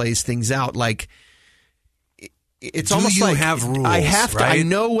brain plays things out. Like, it's almost like have rules, I have to. Right? I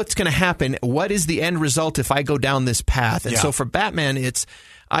know what's going to happen. What is the end result if I go down this path? And so for Batman,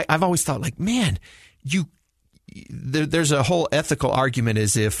 I've always thought, like, man, there's a whole ethical argument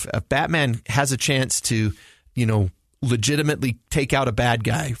as if Batman has a chance to, legitimately take out a bad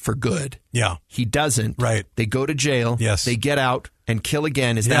guy for good. Yeah. He doesn't. Right. They go to jail. Yes. They get out and kill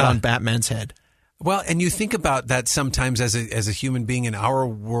again. Is that on Batman's head? Well, and you think about that sometimes as a human being in our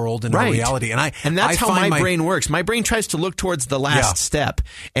world and our reality, and that's how my brain works. My brain tries to look towards the last step,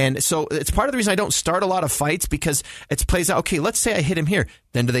 and so it's part of the reason I don't start a lot of fights, because it plays out. Okay, let's say I hit him here,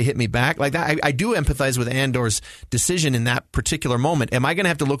 then do they hit me back like that? I do empathize with Andor's decision in that particular moment. Am I going to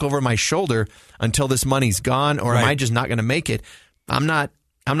have to look over my shoulder until this money's gone, or am I just not going to make it? I'm not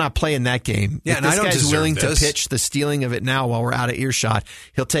playing that game. Yeah, if and this I don't guy's deserve willing this. to pitch the stealing of it now while we're out of earshot,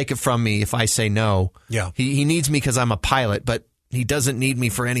 he'll take it from me if I say no. Yeah. He needs me because I'm a pilot, but he doesn't need me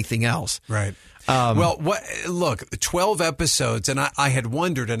for anything else. Right. Look, 12 episodes, and I had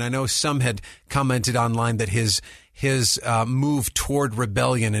wondered, and I know some had commented online that his move toward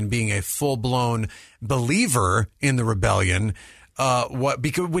rebellion and being a full-blown believer in the rebellion,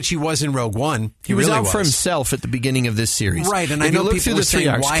 which he was in Rogue One. He was out for himself at the beginning of this series. Right, and if I know people were saying,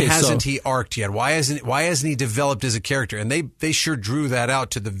 arcs, why hasn't he arced yet? Why hasn't he developed as a character? And they sure drew that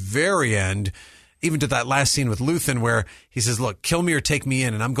out to the very end, even to that last scene with Luthen where he says, look, kill me or take me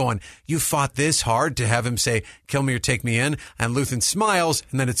in. And I'm going, you fought this hard to have him say, kill me or take me in? And Luthen smiles,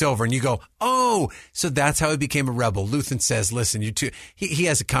 and then it's over. And you go, oh, so that's how he became a rebel. Luthen says, listen, you two, he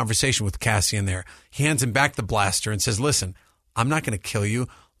has a conversation with Cassian there. He hands him back the blaster and says, listen, I'm not going to kill you.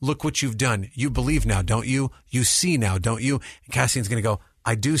 Look what you've done. You believe now, don't you? You see now, don't you? And Cassian's going to go,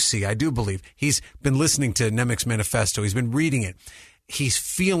 I do see. I do believe. He's been listening to Nemik's manifesto. He's been reading it. He's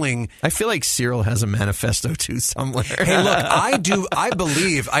feeling... I feel like Cyril has a manifesto too somewhere. Hey, look, I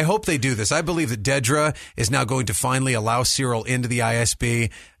believe, I hope they do this. I believe that Dedra is now going to finally allow Cyril into the ISB.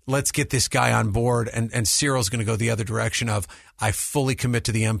 Let's get this guy on board. And Cyril's going to go the other direction of, I fully commit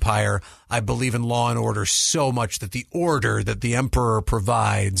to the Empire. I believe in law and order so much that the order that the Emperor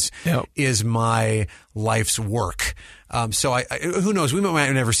provides is my life's work. So who knows? We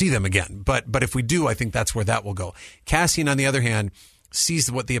might never see them again. But if we do, I think that's where that will go. Cassian, on the other hand,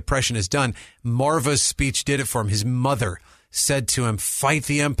 sees what the oppression has done. Marva's speech did it for him. His mother said to him, fight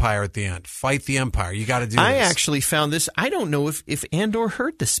the Empire at the end. Fight the Empire. You got to do this. I actually found this. I don't know if Andor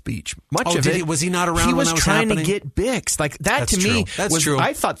heard the speech. Much of it. Was he not around He when was that was trying happening? to get Bix. Like that That's to me true. That's was, true.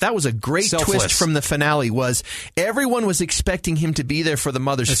 I thought that was a great Selfless. twist from the finale was everyone was expecting him to be there for the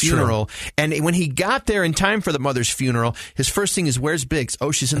mother's That's funeral. And when he got there in time for the mother's funeral, his first thing is, where's Bix?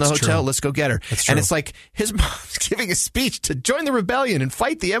 Oh, she's in the That's hotel. true. Let's go get her. That's and true. it's like his mom's giving a speech to join the rebellion and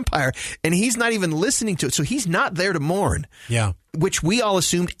fight the Empire. And he's not even listening to it. So he's not there to mourn. Yeah. Which we all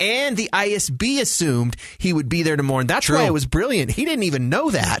assumed, and the ISB assumed he would be there to mourn. That's True. why it was brilliant. He didn't even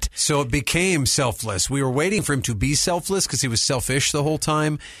know that. So it became selfless. We were waiting for him to be selfless because he was selfish the whole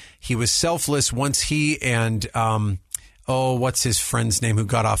time. He was selfless once he and, what's his friend's name who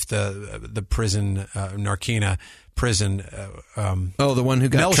got off the prison, Narkina prison? The one who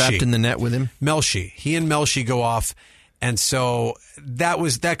got Melshi. trapped in the net with him? Melshi. He and Melshi go off. And so that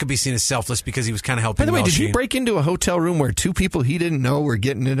could be seen as selfless because he was kind of helping By the way, did Melshi. he break into a hotel room where two people he didn't know were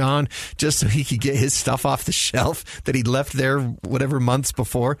getting it on just so he could get his stuff off the shelf that he'd left there whatever months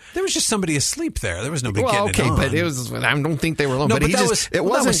before? There was just somebody asleep there. There was nobody Well, getting okay, it on. but it was. I don't think they were alone. No, but but he that just. was- It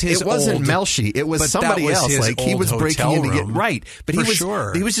well, that wasn't. was his It wasn't old- Melshi. It was but that somebody was else. his Like he old was breaking hotel in to get room. right. But For he was.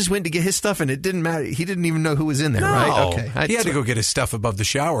 sure. He was just went to get his stuff, and it didn't matter. He didn't even know who was in there. No. Right? Okay. He had to go get his stuff above the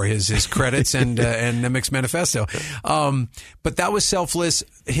shower, his credits and Nemec's manifesto. But that was selfless.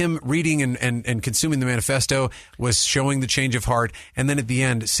 Him reading and consuming the manifesto was showing the change of heart. And then at the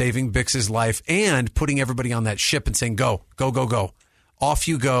end, saving Bix's life and putting everybody on that ship and saying, go, go, go, go. Off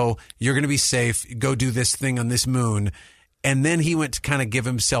you go. You're going to be safe. Go do this thing on this moon. And then he went to kind of give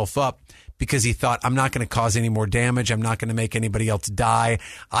himself up because he thought, I'm not going to cause any more damage. I'm not going to make anybody else die.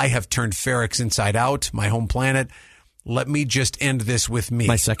 I have turned Ferrix inside out, my home planet. Let me just end this with me.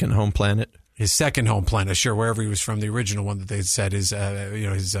 My second home planet. His second home planet, sure, wherever he was from, the original one that they said is,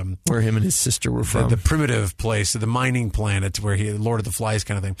 his where him and his sister were from, the primitive place, the mining planet, where he, Lord of the Flies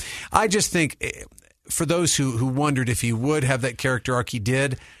kind of thing. I just think, for those who wondered if he would have that character arc, he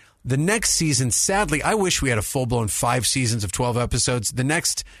did. The next season, sadly, I wish we had a full blown 5 seasons of 12 episodes. The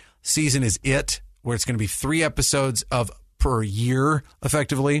next season is It, where it's going to be 3 episodes per year,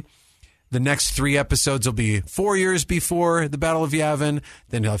 effectively. The next 3 episodes will be 4 years before the Battle of Yavin.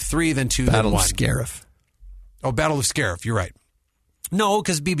 Then you'll have 3, then 2, Battle then 1. of Scarif. Oh, Battle of Scarif. You're right. No,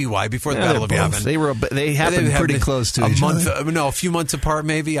 because BBY before the Yeah, Battle of they're Yavin. both. They happened pretty close to each other. A few months apart,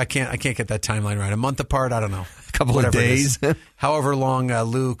 maybe. I can't get that timeline right. A month apart. I don't know. A couple Whatever of it days. is. However long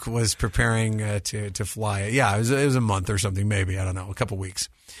Luke was preparing to fly. Yeah, it was a month or something. Maybe I don't know. A couple weeks.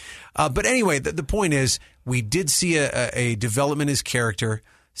 But anyway, the point is, we did see a development in his character.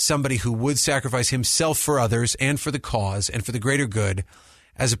 Somebody who would sacrifice himself for others and for the cause and for the greater good,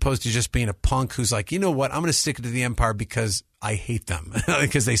 as opposed to just being a punk who's like, you know what, I'm going to stick it to the Empire because I hate them,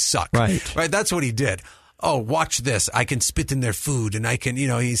 because they suck. Right. That's what he did. Oh, watch this. I can spit in their food, and I can,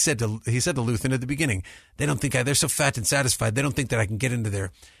 he said to Luthen at the beginning, they don't think they're so fat and satisfied. They don't think that I can get into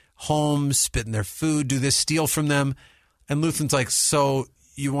their homes, spit in their food, do this, steal from them. And Luthen's like, so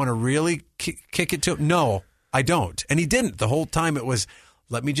you want to really kick it to him? No, I don't. And he didn't. The whole time it was,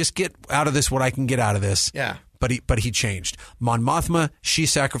 let me just get out of this what I can get out of this. Yeah. But he changed. Mon Mothma, she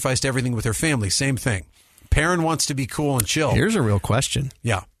sacrificed everything with her family. Same thing. Perrin wants to be cool and chill. Here's a real question.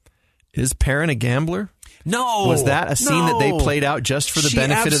 Yeah. Is Perrin a gambler? No. Was that a scene that they played out just for the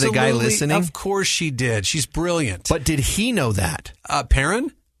benefit of the guy listening? Of course she did. She's brilliant. But did he know that?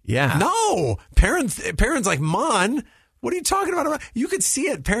 Perrin? Yeah. No. Perrin's like, Mon, what are you talking about? You could see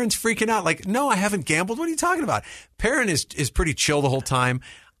it. Perrin's freaking out. Like, no, I haven't gambled. What are you talking about? Perrin is pretty chill the whole time.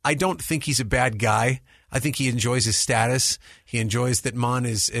 I don't think he's a bad guy. I think he enjoys his status. He enjoys that Mon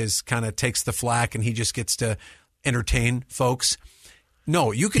is kind of takes the flack and he just gets to entertain folks.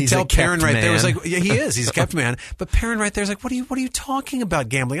 No, you could tell Perrin right there was like, yeah, he is. He's a kept man. But Perrin right there is like, what are you talking about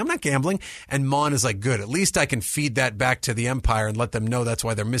gambling? I'm not gambling. And Mon is like, good. At least I can feed that back to the Empire and let them know that's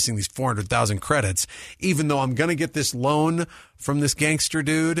why they're missing these 400,000 credits. Even though I'm going to get this loan from this gangster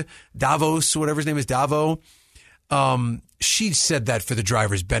dude, Davos, whatever his name is, Davo. She said that for the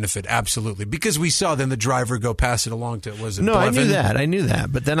driver's benefit, absolutely, because we saw then the driver go pass it along to No, Blevin? I knew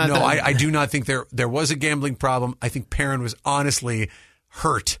that, but then I do not think there was a gambling problem. I think Perrin was honestly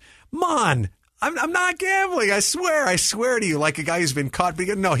hurt. Mon, I'm not gambling. I swear to you, like a guy who's been caught.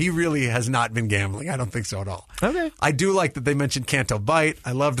 No, he really has not been gambling. I don't think so at all. Okay, I do like that they mentioned Canto Bight.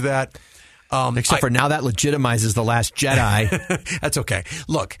 I loved that. Except for now that legitimizes The Last Jedi. That's okay.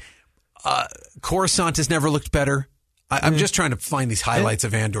 Look. Coruscant has never looked better. I'm just trying to find these highlights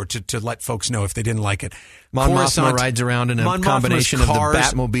of Andor to let folks know if they didn't like it. Mon Mothma rides around in a combination of the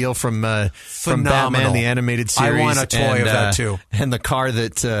Batmobile from Batman, the animated series. I want a toy of that, too. And the car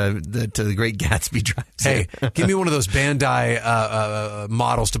that the Great Gatsby drives. Hey, give me one of those Bandai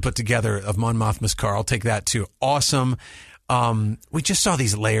models to put together of Mon Mothma's car. I'll take that, too. Awesome. We just saw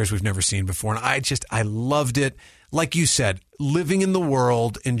these layers we've never seen before, and I loved it. Like you said, living in the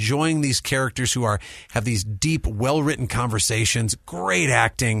world, enjoying these characters who have these deep, well-written conversations, great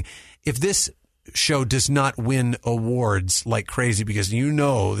acting. If this show does not win awards like crazy, because you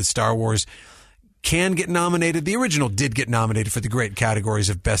know that Star Wars can get nominated. The original did get nominated for the great categories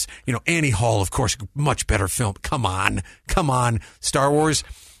of best. Annie Hall, of course, much better film. Come on. Star Wars,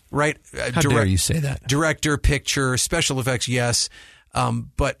 right? How dare you say that? Director, picture, special effects, yes.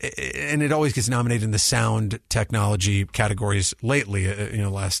 But it always gets nominated in the sound technology categories lately,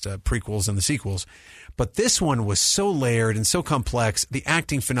 last prequels and the sequels. But this one was so layered and so complex. The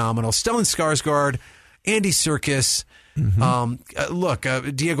acting phenomenal. Stellan Skarsgård, Andy Serkis.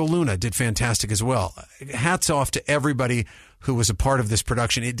 Diego Luna did fantastic as well. Hats off to everybody who was a part of this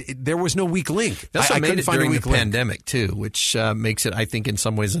production. There was no weak link. I made it during the pandemic too, which makes it, I think, in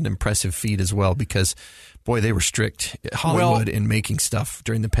some ways an impressive feat as well, because boy, they were strict, Hollywood, in making stuff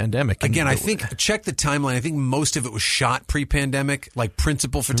during the pandemic. Again, I think, check the timeline. I think most of it was shot pre-pandemic, like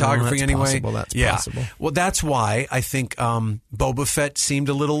principal photography that's anyway. That's possible. Well, that's why I think Boba Fett seemed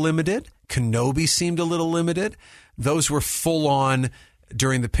a little limited. Kenobi seemed a little limited. Those were full on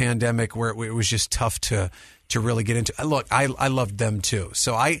during the pandemic, where it was just tough to really get into. Look, I loved them too.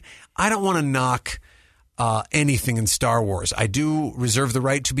 So I don't want to knock anything in Star Wars. I do reserve the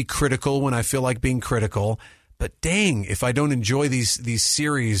right to be critical when I feel like being critical. But dang, if I don't enjoy these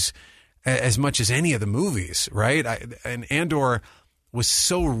series as much as any of the movies, right? And Andor was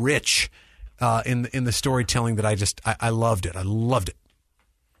so rich in the storytelling that I loved it. I loved it.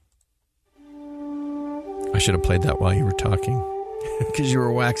 I should have played that while you were talking, because you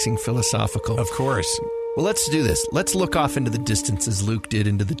were waxing philosophical. Of course. Well, let's do this. Let's look off into the distance as Luke did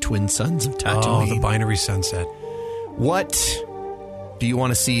into the twin suns of Tatooine. Oh, the binary sunset. What do you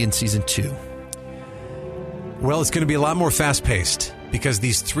want to see in season 2? Well, it's going to be a lot more fast-paced, because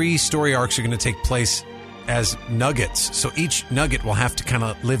these 3 story arcs are going to take place as nuggets. So each nugget will have to kind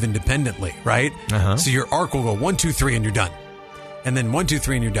of live independently, right? Uh-huh. So your arc will go 1, 2, 3, and you're done. And then 1, 2,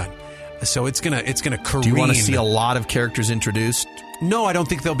 3, and you're done. So it's gonna careen. Do you want to see a lot of characters introduced? No, I don't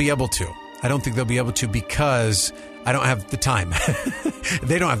think they'll be able to. Because I don't have the time.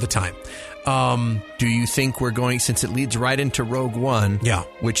 They don't have the time. Do you think we're going, since it leads right into Rogue One,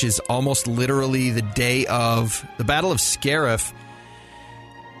 which is almost literally the day of the Battle of Scarif,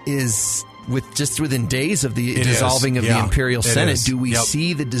 is within days of the dissolving of the Imperial Senate? Do we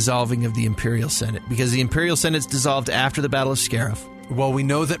see the dissolving of the Imperial Senate? Because the Imperial Senate's dissolved after the Battle of Scarif. Well, we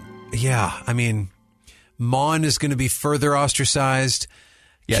know that. Yeah, I mean, Mon is going to be further ostracized.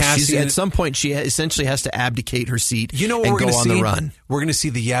 Yeah, at some point she essentially has to abdicate her seat and go on the run. We're going to see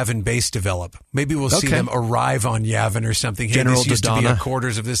the Yavin base develop. Maybe we'll see them arrive on Yavin or something. Hey, General this used Dodonna. to be a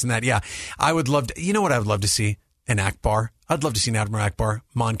quarters of this and that. Yeah, I would love to. You know what I would love to see? An Akbar. I'd love to see an Admiral Akbar,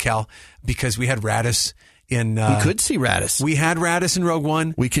 Mon Cal, because we had Raddus in... we could see Raddus. We had Raddus in Rogue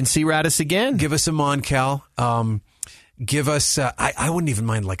One. We can see Raddus again. Give us a Mon Cal. Give us... I wouldn't even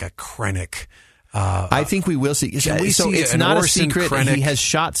mind like a Krennic. I think we will see. It's not a secret. Krennic. He has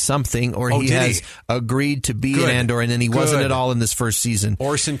shot something, or he has agreed to be in Andor, and then he wasn't at all in this first season.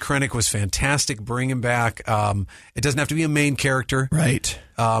 Orson Krennic was fantastic. Bring him back. It doesn't have to be a main character, right?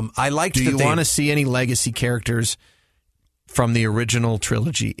 I liked. Do you want to see any legacy characters from the original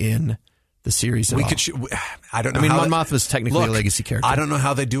trilogy in the series? I don't know. I mean, Mon Mothma is technically a legacy character. I don't know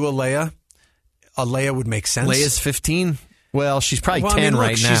how they do a Leia. A Leia would make sense. Leia's 15. Well, she's probably 10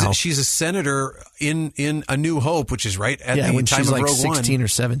 right now. She's a senator in A New Hope, which is right at the when time she's of like Rogue 16 One. or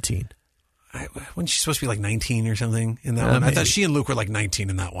 17. When she's supposed to be like 19 or something in that one. Maybe. I thought she and Luke were like 19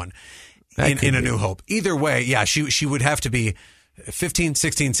 in that one. In A New Hope. Either way, yeah, she would have to be 15,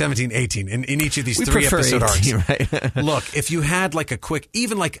 16, 17, 18 in each of these 3 episode 18, arcs. Right? Look, if you had like a quick,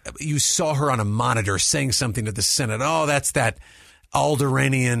 even like you saw her on a monitor saying something to the Senate, that's that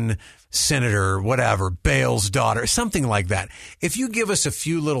Alderaanian senator, whatever, Bale's daughter, something like that. If you give us a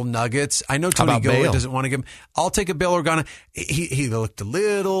few little nuggets, I know Tony Gilroy doesn't want to give him. I'll take a Bail Organa. He looked a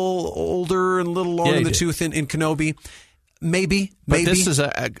little older and a little long in the tooth in Kenobi. Maybe. But this is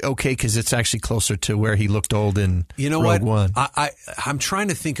okay because it's actually closer to where he looked old in Rogue One. I'm trying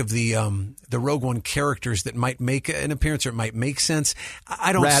to think of the Rogue One characters that might make an appearance or it might make sense.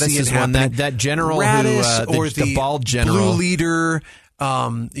 I don't see it happening. That general Raddus, or the bald general. Blue leader.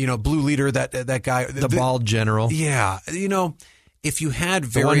 Blue Leader, that guy, the bald general. Yeah, if you had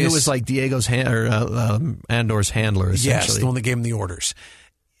various, the one who was like Diego's Andor's handler, essentially. Yes, the one that gave him the orders.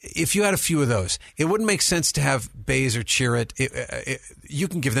 If you had a few of those, it wouldn't make sense to have Baze or Chirrut. You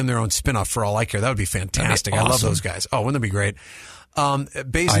can give them their own spinoff for all I care. That would be fantastic. Awesome. I love those guys. Oh, wouldn't that be great?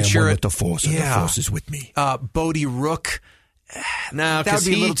 Baze and Chirrut. I am one with the Force, and the Force is with me. Bodhi Rook. No, that would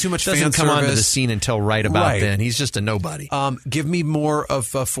be a little too much fan doesn't come service. onto the scene until right about then. He's just a nobody. Give me more of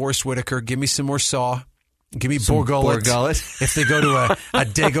Forrest Whitaker. Give me some more Saw. Give me Borgullet. If they go to a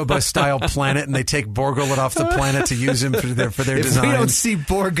Dagobah-style planet and they take Borgullet off the planet to use him for their designs. If we don't see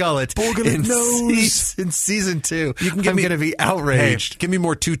Borgullet in season 2, I'm going to be outraged. Hey, give me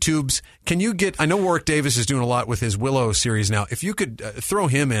more Two Tubes. Can you get... I know Warwick Davis is doing a lot with his Willow series now. If you could throw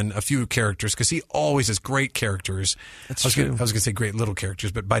him in a few characters, because he always has great characters. That's true. I was going to say great little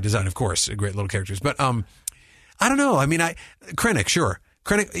characters, but by design, of course, great little characters. But I don't know. I mean, Krennic, sure.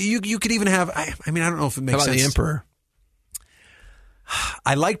 Krennic, you could even have. I don't know if it makes sense. How about the Emperor?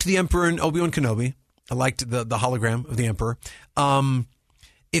 I liked the Emperor in Obi-Wan Kenobi. I liked the hologram of the Emperor.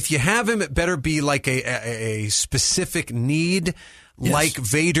 If you have him, it better be like a specific need, like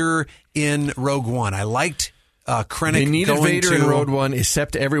Vader in Rogue One. I liked Krennic. They needed going Vader to, in Rogue One,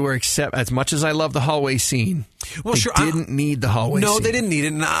 except everywhere, except as much as I love the hallway scene. Well, they didn't need the hallway scene. No, they didn't need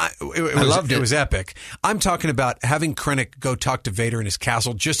it. I loved it. It was epic. I'm talking about having Krennic go talk to Vader in his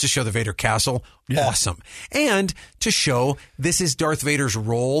castle just to show the Vader castle. Yeah. Awesome. And to show this is Darth Vader's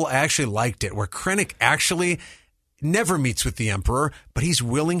role. I actually liked it, where Krennic actually never meets with the Emperor, but he's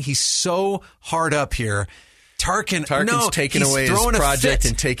willing. He's so hard up here. Tarkin's taking away his project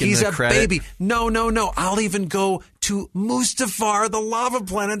and taking the credit. He's a baby. No. I'll even go to Mustafar, the lava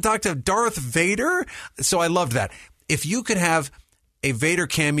planet, and talk to Darth Vader. So I loved that. If you could have a Vader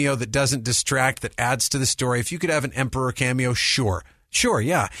cameo that doesn't distract, that adds to the story, if you could have an Emperor cameo, sure,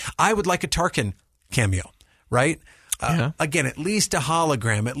 yeah. I would like a Tarkin cameo, right? Again, at least a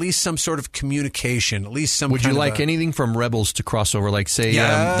hologram, at least some sort of communication, at least some. Would you like anything from Rebels to cross over, like say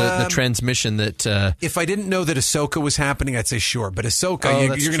the transmission that? If I didn't know that Ahsoka was happening, I'd say sure. But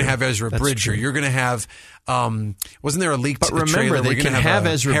Ahsoka, you're going to have Ezra Bridger. You're going to have. Wasn't there a leaked trailer? But remember, they can have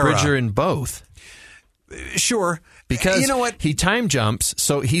Ezra Hera. Bridger in both. Sure. Because you know what? He time jumps,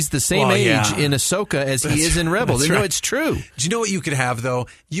 so he's the same age in Ahsoka as he is in Rebels. Right. No, it's true. Do you know what you could have, though?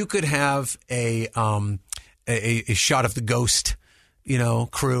 You could have a shot of the Ghost,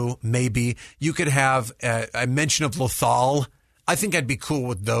 crew, maybe. You could have a mention of Lothal. I think I'd be cool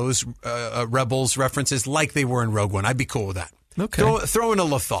with those Rebels references like they were in Rogue One. I'd be cool with that. Okay. Throw in a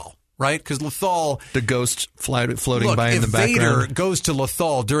Lothal, right? Because Lothal... The Ghost floating by in the background. If Vader goes to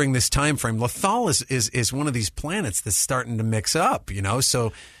Lothal during this time frame, Lothal is one of these planets that's starting to mix up,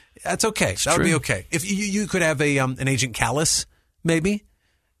 so that's okay. That would be okay. If you could have an Agent Kallus, maybe.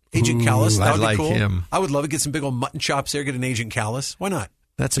 Agent Kallus, that would be cool. Him. I would love to get some big old mutton chops there, get an Agent Kallus. Why not?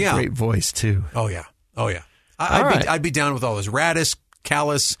 That's a great voice, too. Oh, yeah. I'd be down with all those. Radis,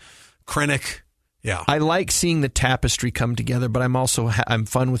 Kallus, Krennic. Yeah. I like seeing the tapestry come together, but I'm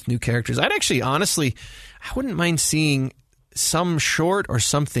fun with new characters. I wouldn't mind seeing some short or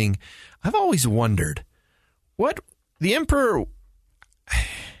something. I've always wondered, the Emperor,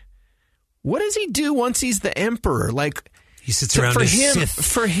 what does he do once he's the Emperor? Like... He sits around his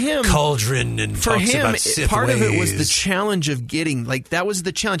Sith cauldron and talks about Sith part ways. of it was the challenge of getting, that was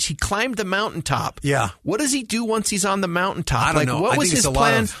the challenge. He climbed the mountaintop. Yeah. What does he do once he's on the mountaintop? I don't know. What was his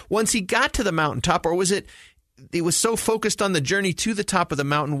plan once he got to the mountaintop? Or was it was so focused on the journey to the top of the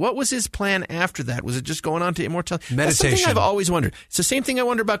mountain? What was his plan after that? Was it just going on to immortality? Meditation. That's something I've always wondered. It's the same thing I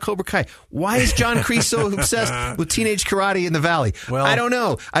wonder about Cobra Kai. Why is John Kreese so obsessed with teenage karate in the valley? Well, I don't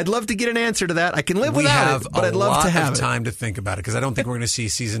know. I'd love to get an answer to that. I can live without it, but I'd love to have it. We have time to think about it, because I don't think we're going to see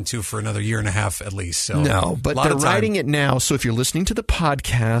season 2 for another year and a half at least. So no, but they're writing it now. So if you're listening to the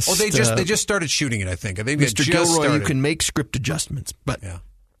podcast, they just started shooting it. I think Mr. Gilroy, you can make script adjustments. But at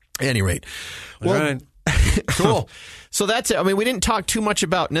any rate, cool. So that's it. I mean, we didn't talk too much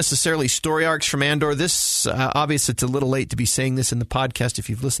about necessarily story arcs from Andor. This, obviously, it's a little late to be saying this in the podcast if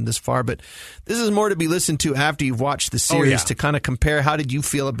you've listened this far, but this is more to be listened to after you've watched the series to kind of compare how did you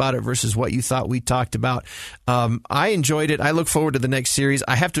feel about it versus what you thought we talked about. I enjoyed it. I look forward to the next series.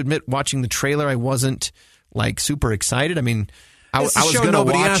 I have to admit, watching the trailer, I wasn't super excited. I mean, I was going to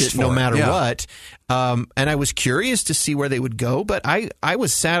watch it no matter what. And I was curious to see where they would go, but I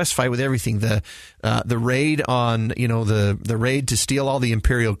was satisfied with everything. The raid on, the raid to steal all the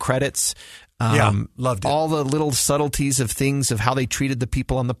Imperial credits. Loved it. All the little subtleties of things of how they treated the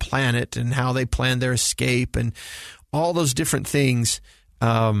people on the planet and how they planned their escape and all those different things.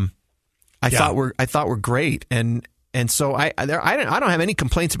 I thought were great. And And so I don't have any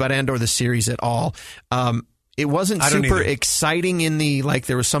complaints about Andor the series at all. It wasn't super exciting in the, like,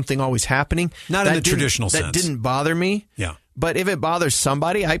 there was something always happening. Not in the traditional sense. That didn't bother me. Yeah. But if it bothers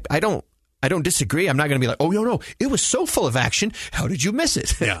somebody, I don't disagree. I'm not going to be like, oh, no, it was so full of action. How did you miss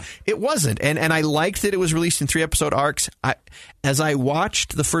it? Yeah. It wasn't. And I liked that it was released in 3-episode arcs. As I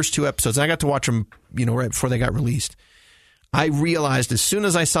watched the first 2 episodes, and I got to watch them, right before they got released, I realized as soon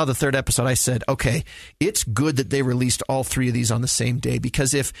as I saw the 3rd episode, I said, okay, it's good that they released all 3 of these on the same day,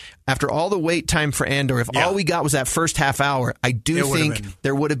 because if after all the wait time for Andor, if all we got was that first half hour, I think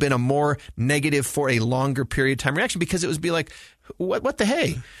there would have been a more negative for a longer period of time reaction, because it would be like, what the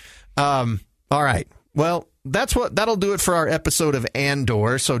hey? All right. Well, that'll do it for our episode of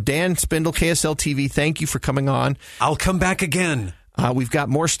Andor. So Dan Spindle, KSL TV, thank you for coming on. I'll come back again. We've got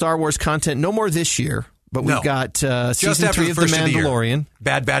more Star Wars content, no more this year. But we've got season 3 of The Mandalorian.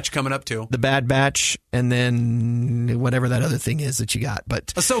 Bad Batch coming up, too. The Bad Batch, and then whatever that other thing is that you got. But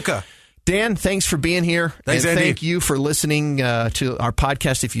Ahsoka. Dan, thanks for being here. Thanks, and Andy. Thank you for listening to our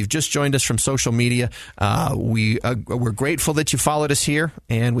podcast. If you've just joined us from social media, we're grateful that you followed us here,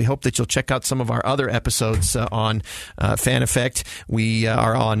 and we hope that you'll check out some of our other episodes on Fan Effect. We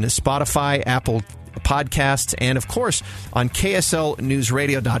are on Spotify, Apple Podcasts, and of course on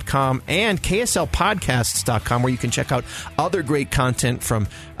KSLNewsRadio.com and KSLPodcasts.com, where you can check out other great content from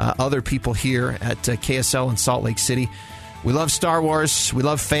other people here at KSL in Salt Lake City. We love Star Wars. We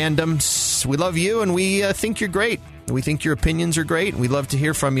love fandoms. We love you, and we think you're great. We think your opinions are great. We'd love to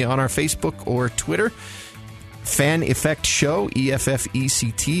hear from you on our Facebook or Twitter. Fan Effect Show,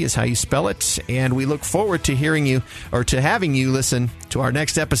 EFFECT is how you spell it. And we look forward to hearing you, or to having you listen to our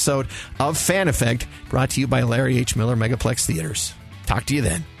next episode of Fan Effect, brought to you by Larry H. Miller Megaplex Theaters. Talk to you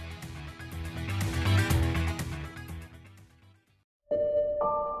then.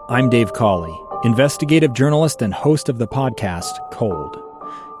 I'm Dave Cawley, investigative journalist and host of the podcast Cold.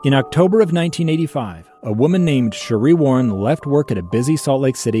 In October of 1985, a woman named Cherie Warren left work at a busy Salt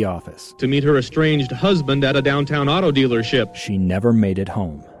Lake City office to meet her estranged husband at a downtown auto dealership. She never made it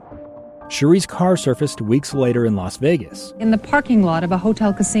home. Cherie's car surfaced weeks later in Las Vegas, in the parking lot of a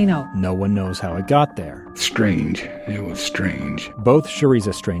hotel casino. No one knows how it got there. Strange. It was strange. Both Cherie's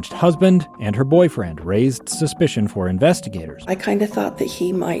estranged husband and her boyfriend raised suspicion for investigators. I kind of thought that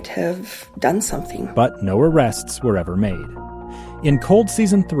he might have done something. But no arrests were ever made. In Cold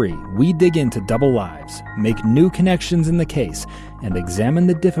Season 3, we dig into double lives, make new connections in the case, and examine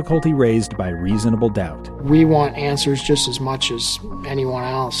the difficulty raised by reasonable doubt. We want answers just as much as anyone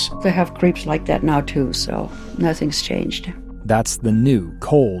else. They have creeps like that now too, so nothing's changed. That's the new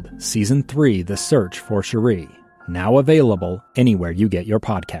Cold Season 3, The Search for Cherie, now available anywhere you get your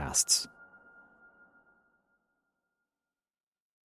podcasts.